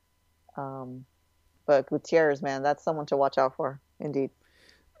there. But Gutierrez, man, that's someone to watch out for, indeed.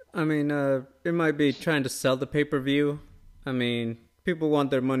 I mean, it might be trying to sell the pay-per-view. I mean, people want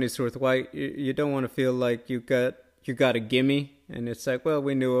their money's worth. Why you don't want to feel like you got a gimme, and it's like, well,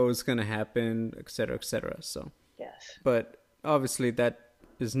 we knew what was going to happen, et cetera, et cetera. So, yes. But obviously that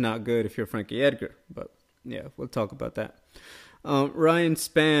is not good if you're Frankie Edgar. But yeah, we'll talk about that. Ryan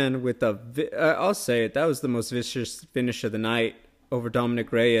Spann with I'll say it, that was the most vicious finish of the night over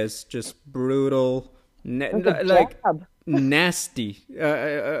Dominic Reyes. Just brutal, like nasty.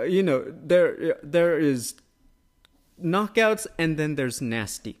 There is knockouts and then there's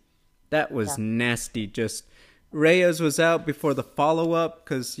nasty. That was nasty. Just Reyes was out before the follow-up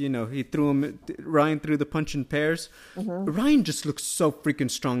because, he Ryan threw the punch in pairs. Mm-hmm. Ryan just looks so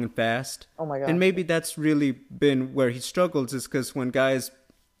freaking strong and fast. Oh, my God. And maybe that's really been where he struggles, is because when guys,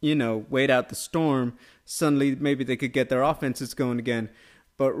 wait out the storm, suddenly maybe they could get their offenses going again.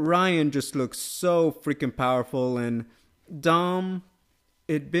 But Ryan just looks so freaking powerful. And Dom,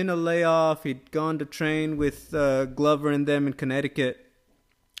 it'd been a layoff. He'd gone to train with Glover and them in Connecticut.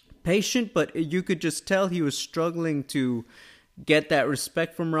 Patient, but you could just tell he was struggling to get that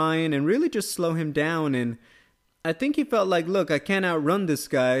respect from Ryan and really just slow him down. And I think he felt like, look, I can't outrun this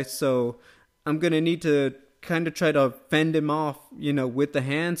guy, so I'm going to need to kind of try to fend him off, with the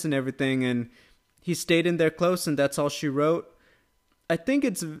hands and everything. And he stayed in there close, and that's all she wrote. I think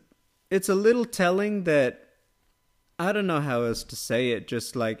it's a little telling that, I don't know how else to say it,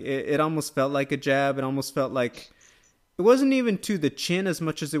 just like it almost felt like a jab. It almost felt like it wasn't even to the chin as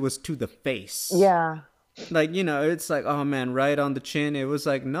much as it was to the face. Yeah. Like, it's like, oh man, right on the chin. It was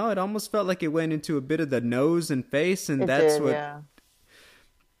like, no, it almost felt like it went into a bit of the nose and face. And yeah.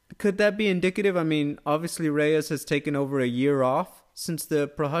 Could that be indicative? I mean, obviously Reyes has taken over a year off since the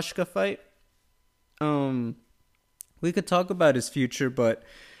Prochazka fight. We could talk about his future, but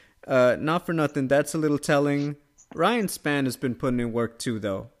not for nothing. That's a little telling. Ryan Spann has been putting in work too,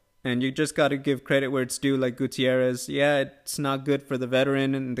 though. And you just got to give credit where it's due, like Gutierrez. Yeah, it's not good for the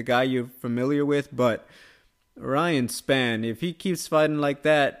veteran and the guy you're familiar with, but Ryan Spann, if he keeps fighting like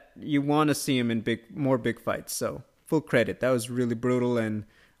that, you want to see him in more big fights. So, full credit. That was really brutal, and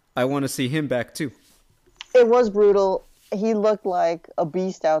I want to see him back, too. It was brutal. He looked like a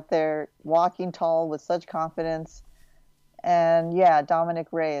beast out there, walking tall with such confidence. And, yeah, Dominic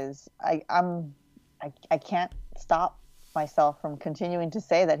Reyes. I can't stop myself from continuing to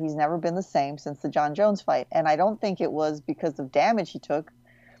say that he's never been the same since the John Jones fight. And I don't think it was because of damage he took.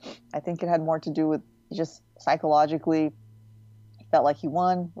 I think it had more to do with just psychologically. He felt like he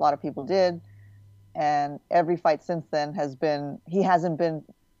won. A lot of people did. And every fight since then he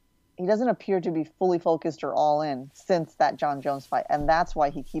doesn't appear to be fully focused or all in since that John Jones fight. And that's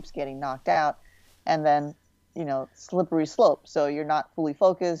why he keeps getting knocked out. And then, slippery slope. So you're not fully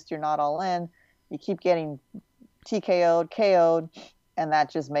focused. You're not all in. You keep getting TKO'd, KO'd, and that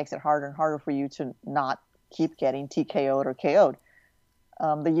just makes it harder and harder for you to not keep getting TKO'd or KO'd.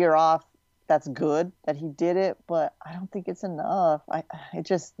 The year off, that's good that he did it, but I don't think it's enough.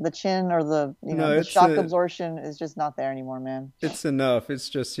 The chin or the shock absorption is just not there anymore, man. It's enough. It's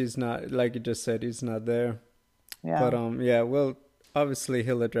just he's not, like you just said, he's not there. Yeah. But well, obviously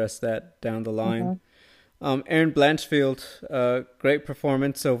he'll address that down the line. Mm-hmm. Aaron Blanchfield, great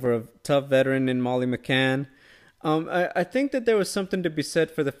performance over a tough veteran in Molly McCann. I think that there was something to be said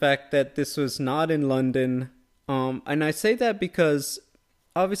for the fact that this was not in London. And I say that because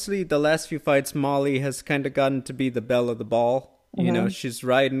obviously the last few fights, Molly has kind of gotten to be the belle of the ball. Mm-hmm. She's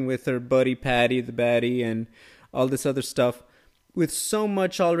riding with her buddy Patty, the baddie, and all this other stuff. with so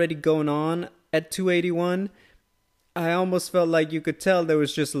much already going on at 281, I almost felt like you could tell there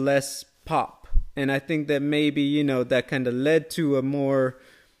was just less pop. And I think that maybe, that kind of led to a more,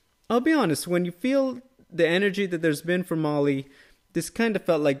 I'll be honest, when you feel the energy that there's been for Molly, this kind of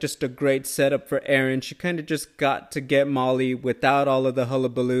felt like just a great setup for Erin. She kind of just got to get Molly without all of the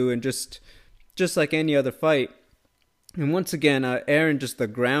hullabaloo and just like any other fight. And once again, Erin, just the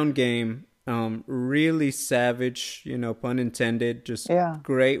ground game, really savage, pun intended, just Yeah.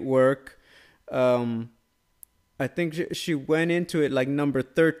 great work. I think she went into it like number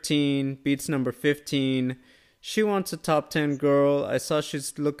 13, beats number 15. She wants a top 10 girl. I saw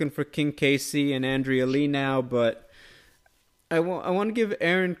she's looking for King Casey and Andrea Lee now, but I want to give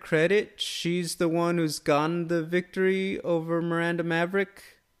Erin credit. She's the one who's gotten the victory over Miranda Maverick.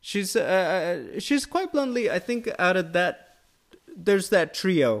 She's quite bluntly, I think out of that, there's that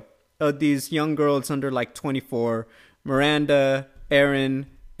trio of these young girls under like 24, Miranda, Erin,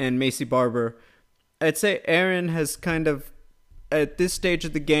 and Macy Barber. I'd say Erin has kind of, at this stage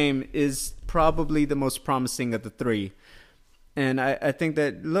of the game, is probably the most promising of the three. And I think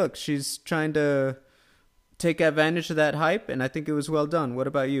that, look, she's trying to take advantage of that hype, and I think it was well done. What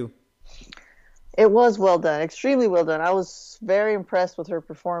about you? It was well done, extremely well done. I was very impressed with her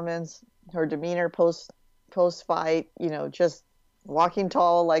performance, her demeanor post fight. Just walking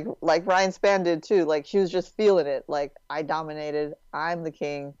tall, like Ryan Spann did too. Like she was just feeling it. Like I dominated. I'm the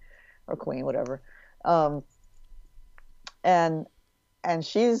king or queen, whatever. And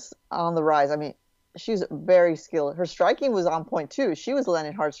she's on the rise. I mean, she's very skilled. Her striking was on point too. She was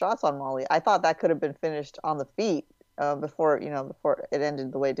landing hard shots on Molly. I thought that could have been finished on the feet before it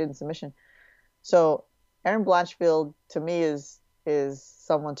ended the way it did in submission. So Erin Blanchfield to me is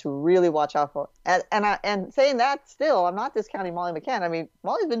someone to really watch out for. And saying that, still, I'm not discounting Molly McCann. I mean,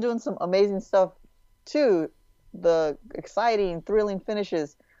 Molly's been doing some amazing stuff too. The exciting, thrilling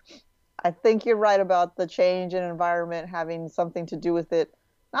finishes. I think you're right about the change in environment having something to do with it.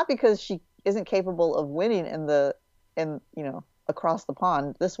 Not because she isn't capable of winning across the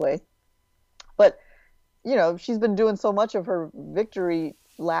pond this way, but she's been doing so much of her victory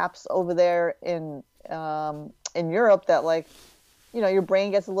laps over there in Europe that your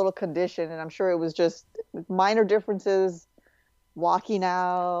brain gets a little conditioned, and I'm sure it was just minor differences, walking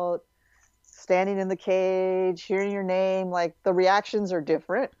out, standing in the cage, hearing your name, like the reactions are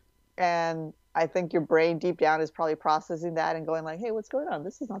different. And I think your brain deep down is probably processing that and going like, hey, what's going on?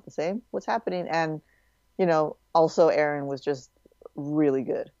 This is not the same. What's happening? And, also Erin was just really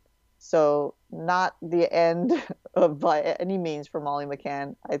good. So not the end by any means for Molly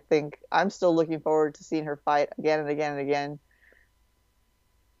McCann. I think I'm still looking forward to seeing her fight again and again and again.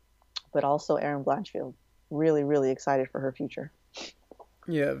 But also Erin Blanchfield, really, really excited for her future.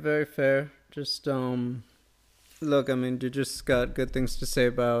 Yeah, very fair. Just, look, I mean, you just got good things to say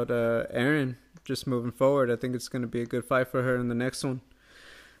about Erin just moving forward. I think it's going to be a good fight for her in the next one.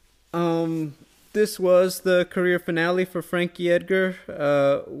 This was the career finale for Frankie Edgar.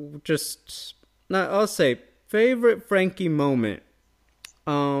 I'll say, favorite Frankie moment.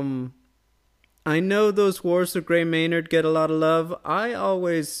 I know those Wars of Gray Maynard get a lot of love. I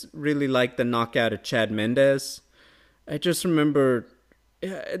always really liked the knockout of Chad Mendes. I just remember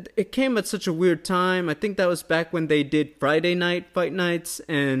it came at such a weird time. I think that was back when they did Friday night fight nights,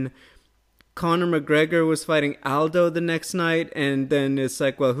 and Conor McGregor was fighting Aldo the next night, and then it's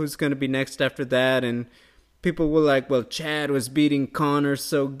like, well, who's going to be next after that? And people were like, well, Chad was beating Conor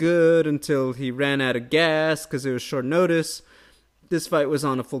so good until he ran out of gas because it was short notice. This fight was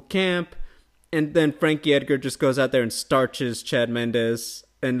on a full camp, and then Frankie Edgar just goes out there and starches Chad Mendes,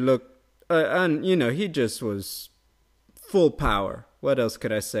 and he just was full power. What else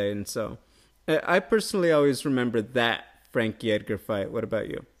could I say? And so I personally always remember that Frankie Edgar fight. What about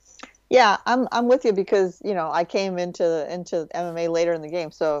you? Yeah, I'm with you because, I came into MMA later in the game.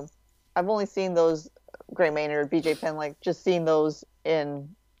 So I've only seen those Gray Maynard, BJ Penn, like just seen those in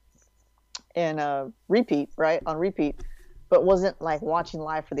repeat, right? On repeat, but wasn't like watching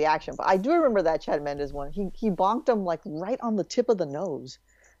live for the action. But I do remember that Chad Mendes one. He bonked him like right on the tip of the nose.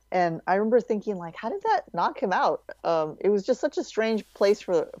 And I remember thinking, like, how did that knock him out? It was just such a strange place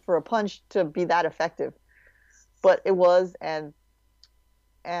for a punch to be that effective. But it was, and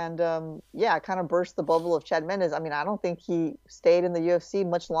it kind of burst the bubble of Chad Mendes. I mean, I don't think he stayed in the UFC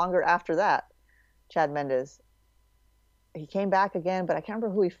much longer after that, Chad Mendes. He came back again, but I can't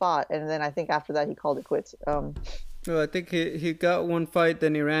remember who he fought. And then I think after that he called it quits. Well, I think he got one fight,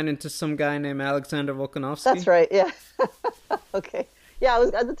 then he ran into some guy named Alexander Volkanovski. That's right, yeah. Okay. Yeah,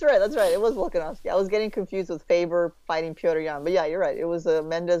 that's right. It was Volkanovski. I was getting confused with Faber fighting Petr Yan. But yeah, you're right. It was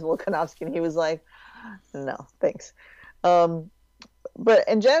Mendes Volkanovski, and he was like, no, thanks. But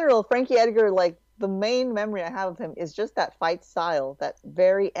in general, Frankie Edgar, like the main memory I have of him is just that fight style, that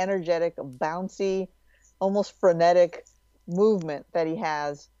very energetic, bouncy, almost frenetic movement that he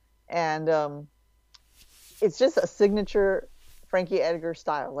has, and it's just a signature Frankie Edgar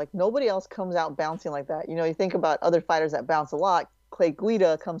style. Like nobody else comes out bouncing like that. You know, you think about other fighters that bounce a lot. Clay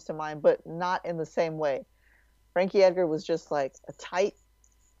Guida comes to mind, but not in the same way. Frankie Edgar was just like a tight,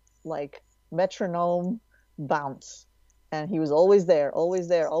 like metronome bounce, and he was always there,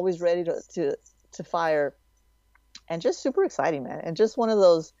 always ready to fire, and just super exciting, man. And just one of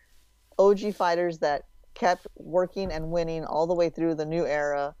those OG fighters that kept working and winning all the way through the new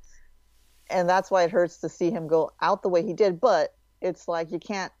era. And that's why it hurts to see him go out the way he did. But it's like you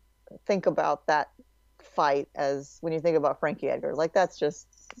can't think about that fight as when you think about Frankie Edgar. Like that's just,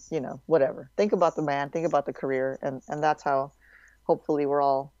 you know, whatever. Think about the man, think about the career, and that's how hopefully we're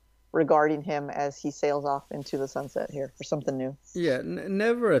all regarding him as he sails off into the sunset here for something new. Yeah,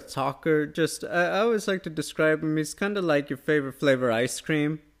 never a talker. Just I always like to describe him. He's kind of like your favorite flavor ice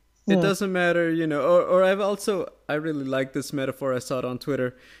cream. It doesn't matter, you know. Or I really like this metaphor. I saw it on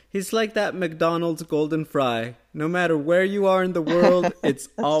Twitter. He's like that McDonald's golden fry. No matter where you are in the world, it's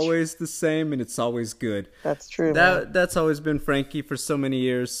always the same and it's always good. That's true. That's always been Frankie for so many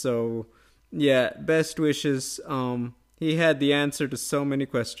years. So yeah, best wishes. He had the answer to so many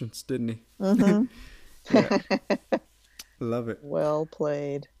questions, didn't he? Mm-hmm. Yeah. Love it. Well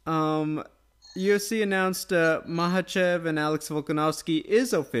played. UFC announced Makhachev and Alex Volkanovski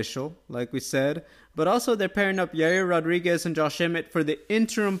is official, like we said, but also they're pairing up Yair Rodriguez and Josh Emmett for the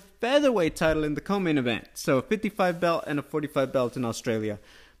interim featherweight title in the co-main event. So a 55 belt and a 45 belt in Australia.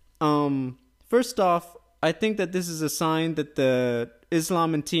 First off, I think that this is a sign that the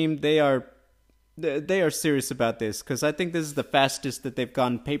Islam and team, they are serious about this, because I think this is the fastest that they've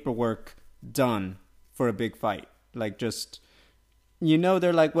gotten paperwork done for a big fight. Like just... You know,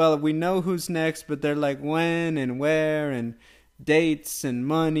 they're like, well, we know who's next, but they're like, when and where and dates and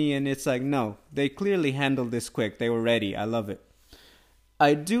money. And it's like, no, they clearly handled this quick. They were ready. I love it.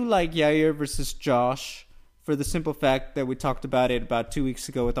 I do like Yair versus Josh for the simple fact that we talked about it about 2 weeks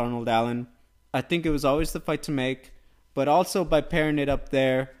ago with Arnold Allen. I think it was always the fight to make, but also by pairing it up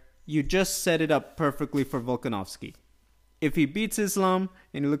there, you just set it up perfectly for Volkanovski. If he beats Islam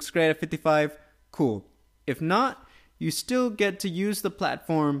and he looks great at 55, cool. If not, you still get to use the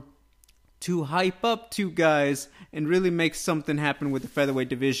platform to hype up two guys and really make something happen with the featherweight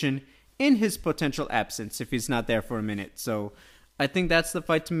division in his potential absence if he's not there for a minute. So I think that's the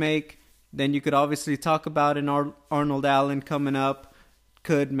fight to make. Then you could obviously talk about an Arnold Allen coming up.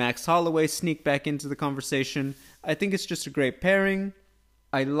 Could Max Holloway sneak back into the conversation? I think it's just a great pairing.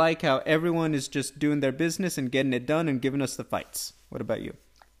 I like how everyone is just doing their business and getting it done and giving us the fights. What about you?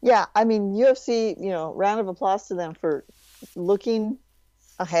 Yeah, I mean, UFC, you know, round of applause to them for looking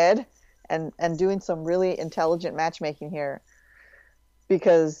ahead and doing some really intelligent matchmaking here,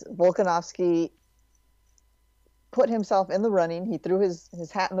 because Volkanovski put himself in the running. He threw his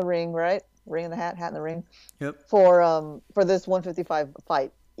hat in the ring, right? Ring in the hat in the ring. Yep. For this 155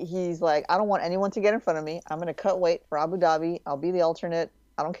 fight. He's like, I don't want anyone to get in front of me. I'm going to cut weight for Abu Dhabi. I'll be the alternate.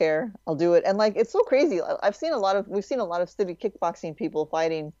 I don't care. I'll do it. And like, it's so crazy. We've seen a lot of city kickboxing people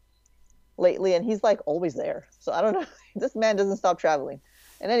fighting lately, and he's like always there. So I don't know. This man doesn't stop traveling.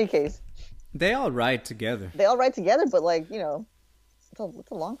 In any case, they all ride together. But like, you know, it's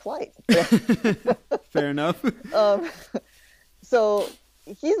a long flight. Fair enough. So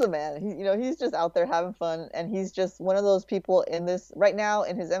he's the man. He's just out there having fun, and he's just one of those people in this right now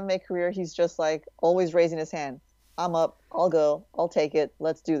in his MMA career. He's just like always raising his hand. I'm up. I'll go. I'll take it.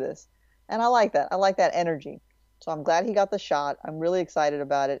 Let's do this. And I like that. I like that energy. So I'm glad he got the shot. I'm really excited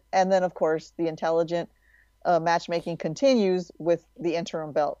about it. And then, of course, the intelligent matchmaking continues with the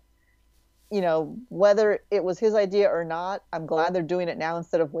interim belt. You know, whether it was his idea or not, I'm glad they're doing it now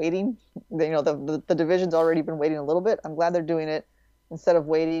instead of waiting. The division's already been waiting a little bit. I'm glad they're doing it instead of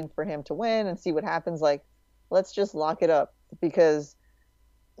waiting for him to win and see what happens. Like, let's just lock it up, because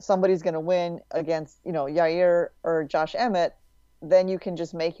somebody's going to win against, Yair or Josh Emmett. Then you can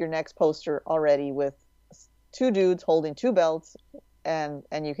just make your next poster already with two dudes holding two belts, and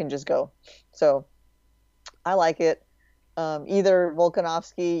you can just go. So I like it. Either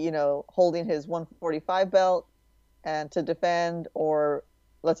Volkanovski, holding his 145 belt and to defend, or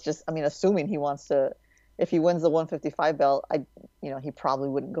assuming he wants to, if he wins the 155 belt, he probably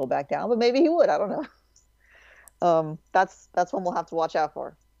wouldn't go back down, but maybe he would. I don't know. That's one we'll have to watch out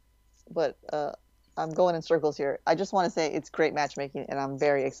for. But I'm going in circles here. I just want to say it's great matchmaking, and I'm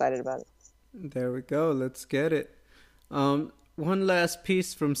very excited about it. There we go. Let's get it. one last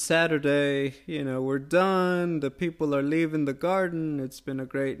piece from Saturday. We're done. The people are leaving the garden. It's been a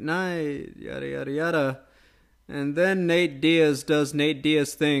great night. Yada, yada, yada. And then Nate Diaz does Nate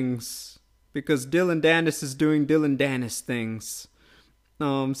Diaz things. Because Dylan Dennis is doing Dylan Dennis things.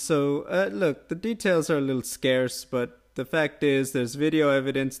 Look, the details are a little scarce, but the fact is there's video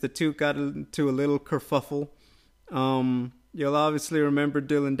evidence. The two got into a little kerfuffle. You'll obviously remember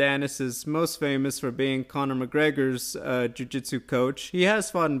Dylan Dennis is most famous for being Conor McGregor's jiu-jitsu coach. He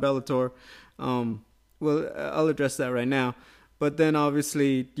has fought in Bellator. I'll address that right now. But then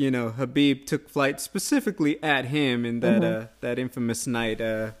obviously, Khabib took flight specifically at him in that infamous night,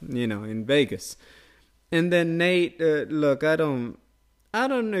 in Vegas. And then Nate, look, I don't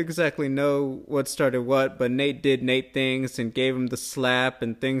exactly know what started what, but Nate did Nate things and gave him the slap,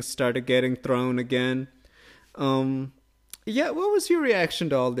 and things started getting thrown again. Yeah, what was your reaction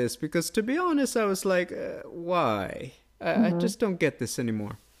to all this? Because to be honest, I was like, why? I just don't get this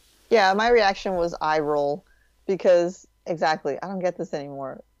anymore. Yeah, my reaction was eye roll because exactly, I don't get this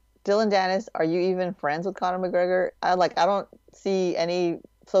anymore. Dylan Dennis, are you even friends with Conor McGregor? I don't see any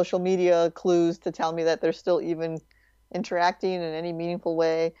social media clues to tell me that they're still even interacting in any meaningful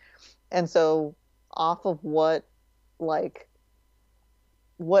way. And so off of what brand,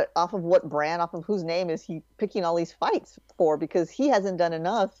 off of whose name is he picking all these fights for? Because he hasn't done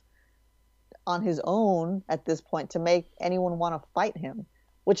enough on his own at this point to make anyone want to fight him,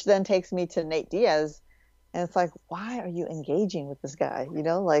 which then takes me to Nate Diaz. And it's like, why are you engaging with this guy?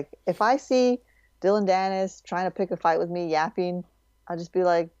 If I see Dylan Dennis trying to pick a fight with me, yapping, I'll just be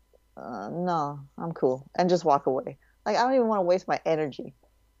like, no, I'm cool, and just walk away. I don't even want to waste my energy.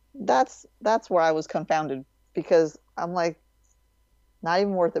 That's where I was confounded, because I'm like, not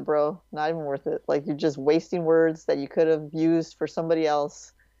even worth it, bro. Not even worth it. You're just wasting words that you could have used for somebody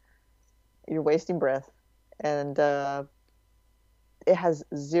else. You're wasting breath. And it has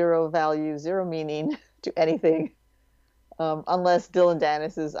zero value, zero meaning to anything. Unless Dylan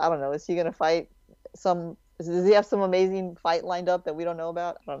Dennis I don't know, is he going to fight does he have some amazing fight lined up that we don't know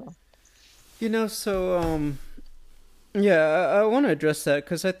about? I don't know. Yeah, I want to address that,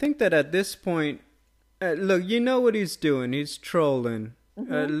 because I think that at this point, look, you know what he's doing. He's trolling.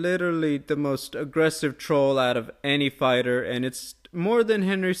 Literally the most aggressive troll out of any fighter. And it's more than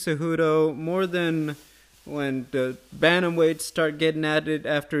Henry Cejudo, more than when the bantamweights start getting at it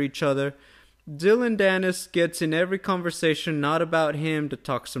after each other. Dylan Dennis gets in every conversation not about him to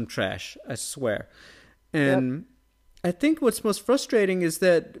talk some trash, I swear. And I think what's most frustrating is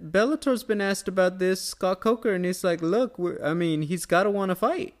that Bellator's been asked about this, Scott Coker, and he's like, look, he's got to want to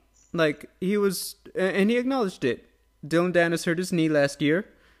fight. And he acknowledged it. Dylan Dennis hurt his knee last year.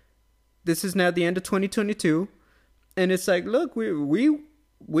 This is now the end of 2022. And it's like, look,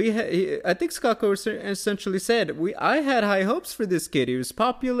 I think Scott Coker essentially said, I had high hopes for this kid. He was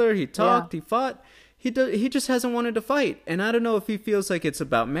popular, he talked, he fought. He just hasn't wanted to fight. And I don't know if he feels like it's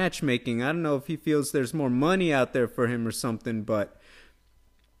about matchmaking. I don't know if he feels there's more money out there for him or something. But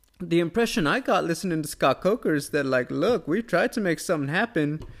the impression I got listening to Scott Coker is that, look, we tried to make something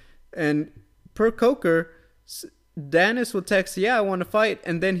happen. And per Coker, Dennis will text, yeah, I want to fight.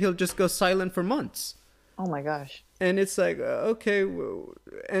 And then he'll just go silent for months. Oh, my gosh. And it's like, okay.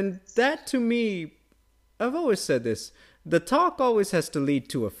 And that, to me, I've always said this. The talk always has to lead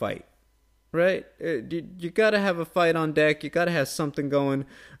to a fight. Right? You got to have a fight on deck. You got to have something going.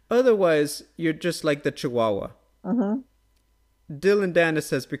 Otherwise, you're just like the Chihuahua. Dylan Dennis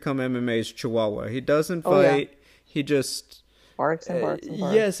has become MMA's Chihuahua. He doesn't fight. He just barks and barks and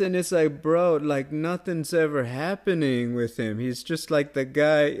barks. Yes, and it's like, bro, nothing's ever happening with him. He's just like the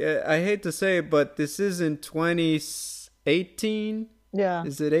guy. I hate to say it, but this isn't 2018. Yeah.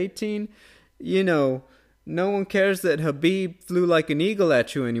 Is it 18? No one cares that Khabib flew like an eagle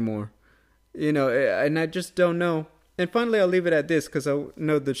at you anymore. And I just don't know. And finally, I'll leave it at this, because I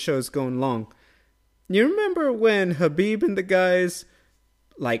know the show's going long. You remember when Khabib and the guys,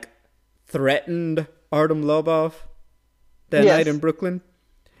 threatened Artem Lobov that night in Brooklyn?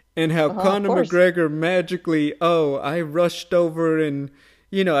 And how Conor McGregor magically, I rushed over and,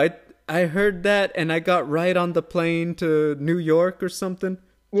 I heard that and I got right on the plane to New York or something?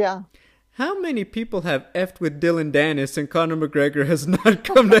 Yeah. How many people have effed with Dylan Dennis and Conor McGregor has not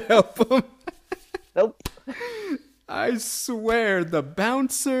come to help him? Nope. I swear, the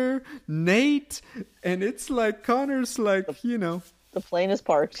bouncer, Nate, and it's like Conor's like, The plane is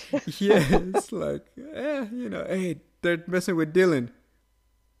parked. Yeah, it's like, hey, they're messing with Dylan.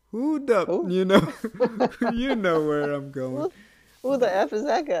 Who the, you know where I'm going. Who the F is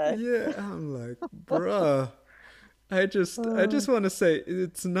that guy? Yeah, I'm like, bruh. I just want to say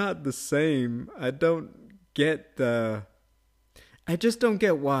it's not the same. I don't get the I just don't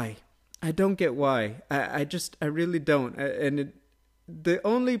get why. I don't get why. I really don't. The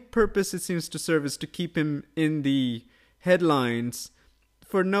only purpose it seems to serve is to keep him in the headlines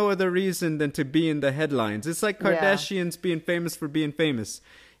for no other reason than to be in the headlines. It's like Kardashians being famous for being famous.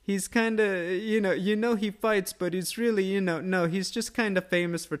 He's kind of, he fights, but he's really, no, he's just kind of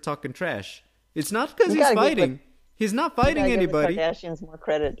famous for talking trash. It's not because he's fighting. He's not fighting anybody. Give the Kardashians more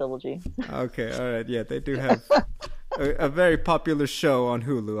credit, Double G. Okay, all right, yeah, they do have a very popular show on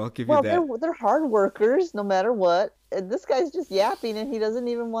Hulu. I'll give you that. Well, they're hard workers, no matter what. And this guy's just yapping, and he doesn't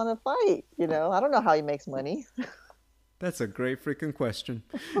even want to fight. I don't know how he makes money. That's a great freaking question.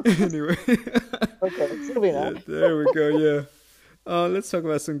 Anyway. Okay, moving on. There we go, yeah. Let's talk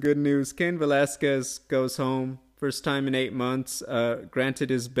about some good news. Cain Velasquez goes home. First time in 8 months. Granted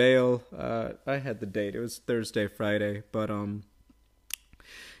his bail. I had the date. It was Thursday, Friday. But,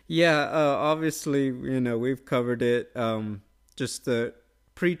 obviously, we've covered it. Just the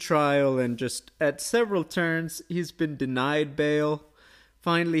pre-trial and just at several turns, he's been denied bail.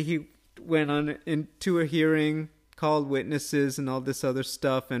 Finally, he went on into a hearing, called witnesses and all this other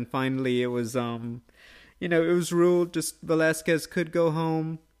stuff. And finally, it was, it was ruled just Velasquez could go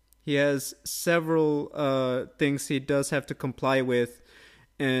home. He has several things he does have to comply with,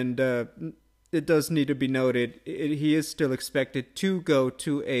 and it does need to be noted, he is still expected to go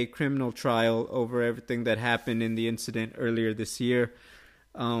to a criminal trial over everything that happened in the incident earlier this year.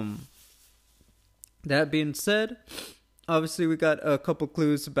 That being said, obviously we got a couple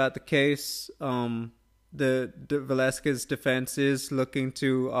clues about the case. The Velasquez defense is looking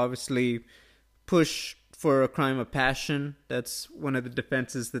to obviously push for a crime of passion. That's one of the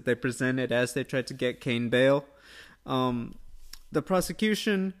defenses that they presented as they tried to get Cain bail. The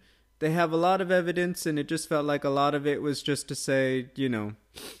prosecution, they have a lot of evidence, and it just felt like a lot of it was just to say,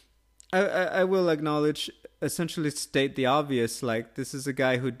 I will acknowledge, essentially state the obvious, like, this is a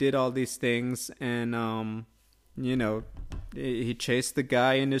guy who did all these things, and, he chased the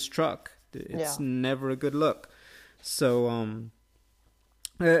guy in his truck. It's never a good look. So,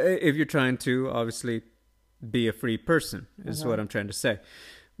 if you're trying to, obviously, be a free person is what I'm trying to say.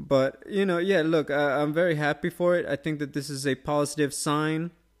 But, look, I'm very happy for it. I think that this is a positive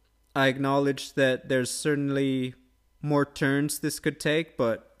sign. I acknowledge that there's certainly more turns this could take,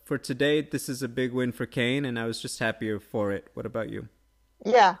 but for today, this is a big win for Cain, and I was just happier for it. What about you?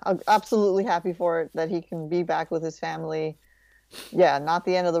 Yeah, I'm absolutely happy for it, that he can be back with his family. Yeah, not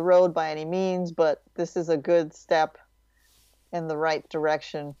the end of the road by any means, but this is a good step in the right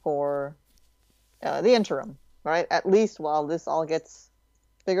direction for the interim, right? At least while this all gets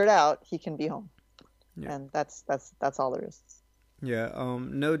figured out, he can be home, and that's all there is. Yeah.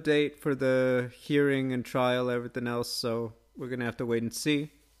 No date for the hearing and trial, everything else. So we're gonna have to wait and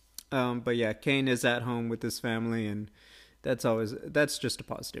see. But yeah, Cain is at home with his family, and that's just a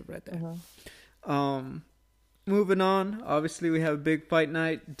positive right there. Moving on, obviously we have a big fight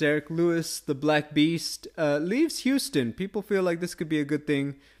night. Derek Lewis, the Black Beast, leaves Houston. People feel like this could be a good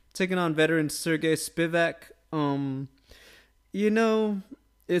thing. Taking on veteran Sergey Spivak.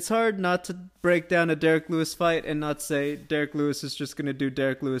 It's hard not to break down a Derek Lewis fight and not say Derek Lewis is just going to do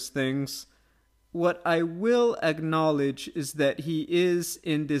Derek Lewis things. What I will acknowledge is that he is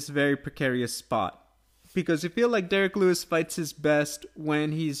in this very precarious spot. Because you feel like Derek Lewis fights his best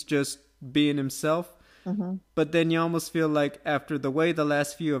when he's just being himself. But then you almost feel like after the way the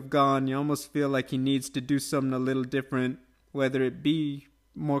last few have gone, you almost feel like he needs to do something a little different, whether it be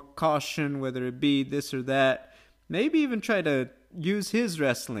more caution, whether it be this or that. Maybe even try to use his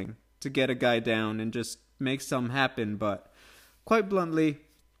wrestling to get a guy down and just make something happen. But quite bluntly,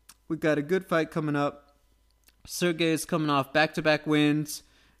 we got a good fight coming up. Sergey is coming off back-to-back wins,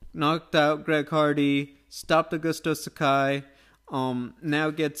 knocked out Greg Hardy, stopped Augusto Sakai. Now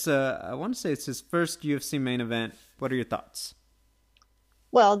gets, I want to say it's his first UFC main event. What are your thoughts?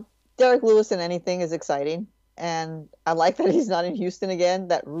 Well, Derek Lewis in anything is exciting. And I like that he's not in Houston again.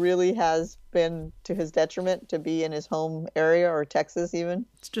 That really has been to his detriment to be in his home area, or Texas even.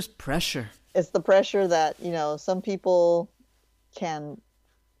 It's just pressure. It's the pressure that, some people can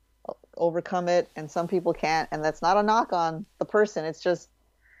overcome it and some people can't. And that's not a knock on the person. It's just,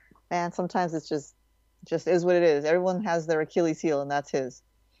 man, sometimes it's just is what it is. Everyone has their Achilles heel, and that's his.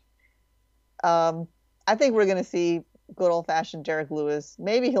 I think we're going to see good old-fashioned Derek Lewis.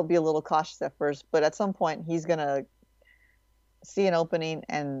 Maybe he'll be a little cautious at first, but at some point he's going to see an opening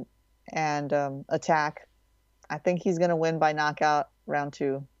and attack. I think he's going to win by knockout round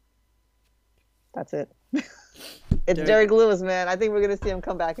 2. That's it. It's Derek Lewis, man. I think we're going to see him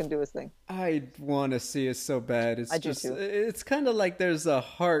come back and do his thing. I want to see it so bad. I do too. It's kind of like there's a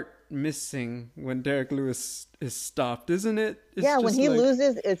heart missing when Derek Lewis is stopped, isn't it? It's Yeah, when just he like,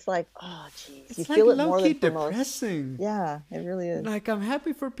 loses, it's like, oh, jeez. You it's like feel it more low-key than for most. depressing. Yeah, it really is. Like, I'm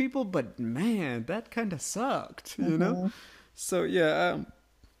happy for people, but man, that kind of sucked, you know? Mm-hmm. So, yeah,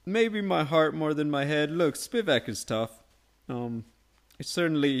 maybe my heart more than my head. Look, Spivak is tough.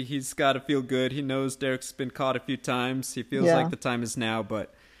 Certainly, he's got to feel good. He knows Derek's been caught a few times. He feels Yeah. like the time is now,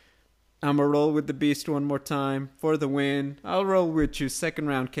 but I'm going to roll with the Beast one more time for the win. I'll roll with you. Second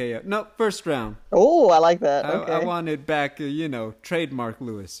round KO. No, first round. Oh, I like that. Okay. I wanted back, trademark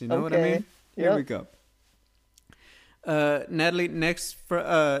Lewis. You know what I Okay. mean? Here Yep. we go. Natalie, next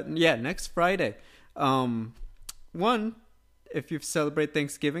Friday. One, if you celebrate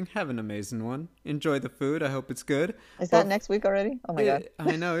Thanksgiving, have an amazing one. Enjoy the food. I hope it's good. Is that next week already? Oh my God.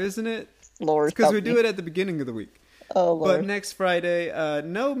 I know, isn't it? Lord. Because help we do me. it at the beginning of the week. Oh, But Lord. next Friday,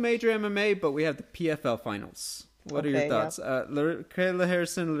 no major MMA, but we have the PFL finals. What are your Okay, thoughts? Kayla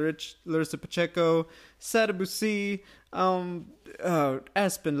Harrison, Larissa Pacheco, Sada Busi,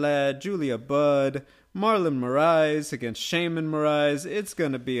 Aspen Ladd, Julia Budd, Marlon Moraes against Shaman Moraes. It's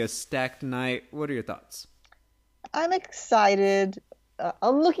going to be a stacked night. What are your thoughts? I'm excited.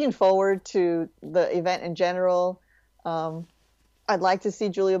 I'm looking forward to the event in general. I'd like to see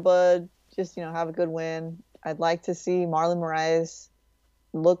Julia Budd just, have a good win. I'd like to see Marlon Moraes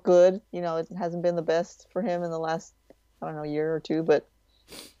look good. It hasn't been the best for him in the last, year or two, but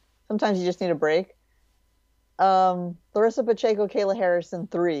sometimes you just need a break. Larissa Pacheco, Kayla Harrison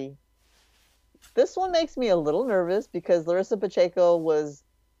 3. This one makes me a little nervous because Larissa Pacheco was,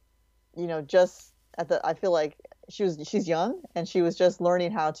 just I feel like she's young and she was just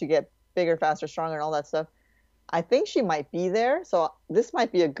learning how to get bigger, faster, stronger, and all that stuff. I think she might be there, so this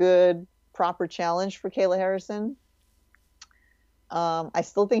might be a good, proper challenge for Kayla Harrison. I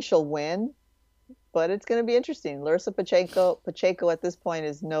still think she'll win, but it's going to be interesting. Larissa Pacheco at this point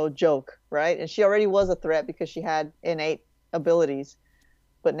is no joke, right? And she already was a threat because she had innate abilities,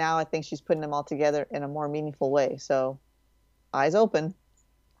 but now I think she's putting them all together in a more meaningful way. So, eyes open.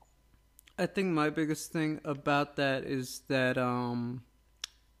 I think my biggest thing about that is that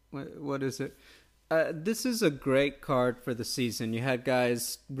what is it? This is a great card for the season. You had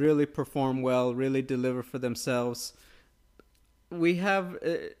guys really perform well, really deliver for themselves. We have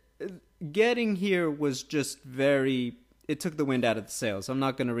getting here was just it took the wind out of the sails. I'm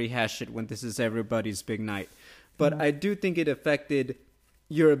not going to rehash it when this is everybody's big night, but I do think it affected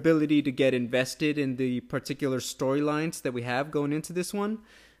your ability to get invested in the particular storylines that we have going into this one,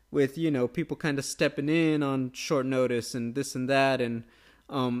 with people kind of stepping in on short notice and this and that, and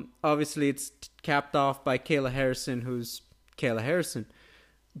obviously it's capped off by Kayla Harrison, who's Kayla Harrison.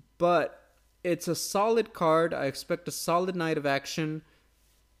 But it's a solid card. I expect a solid night of action.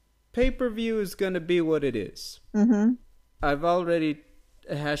 Pay-per-view is going to be what it is. Mm-hmm. I've already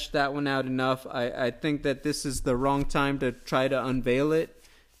hashed that one out enough. I think that this is the wrong time to try to unveil it.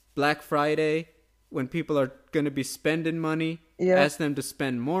 Black Friday, when people are going to be spending money, ask them to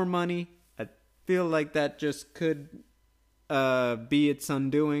spend more money. I feel like that just could be its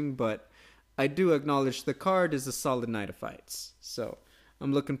undoing, but I do acknowledge the card is a solid night of fights. So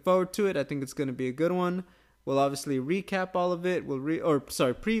I'm looking forward to it. I think it's going to be a good one. We'll obviously recap all of it.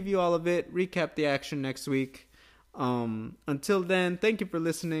 Preview all of it. Recap the action next week. Until then, thank you for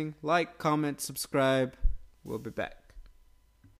listening. Like, comment, subscribe. We'll be back.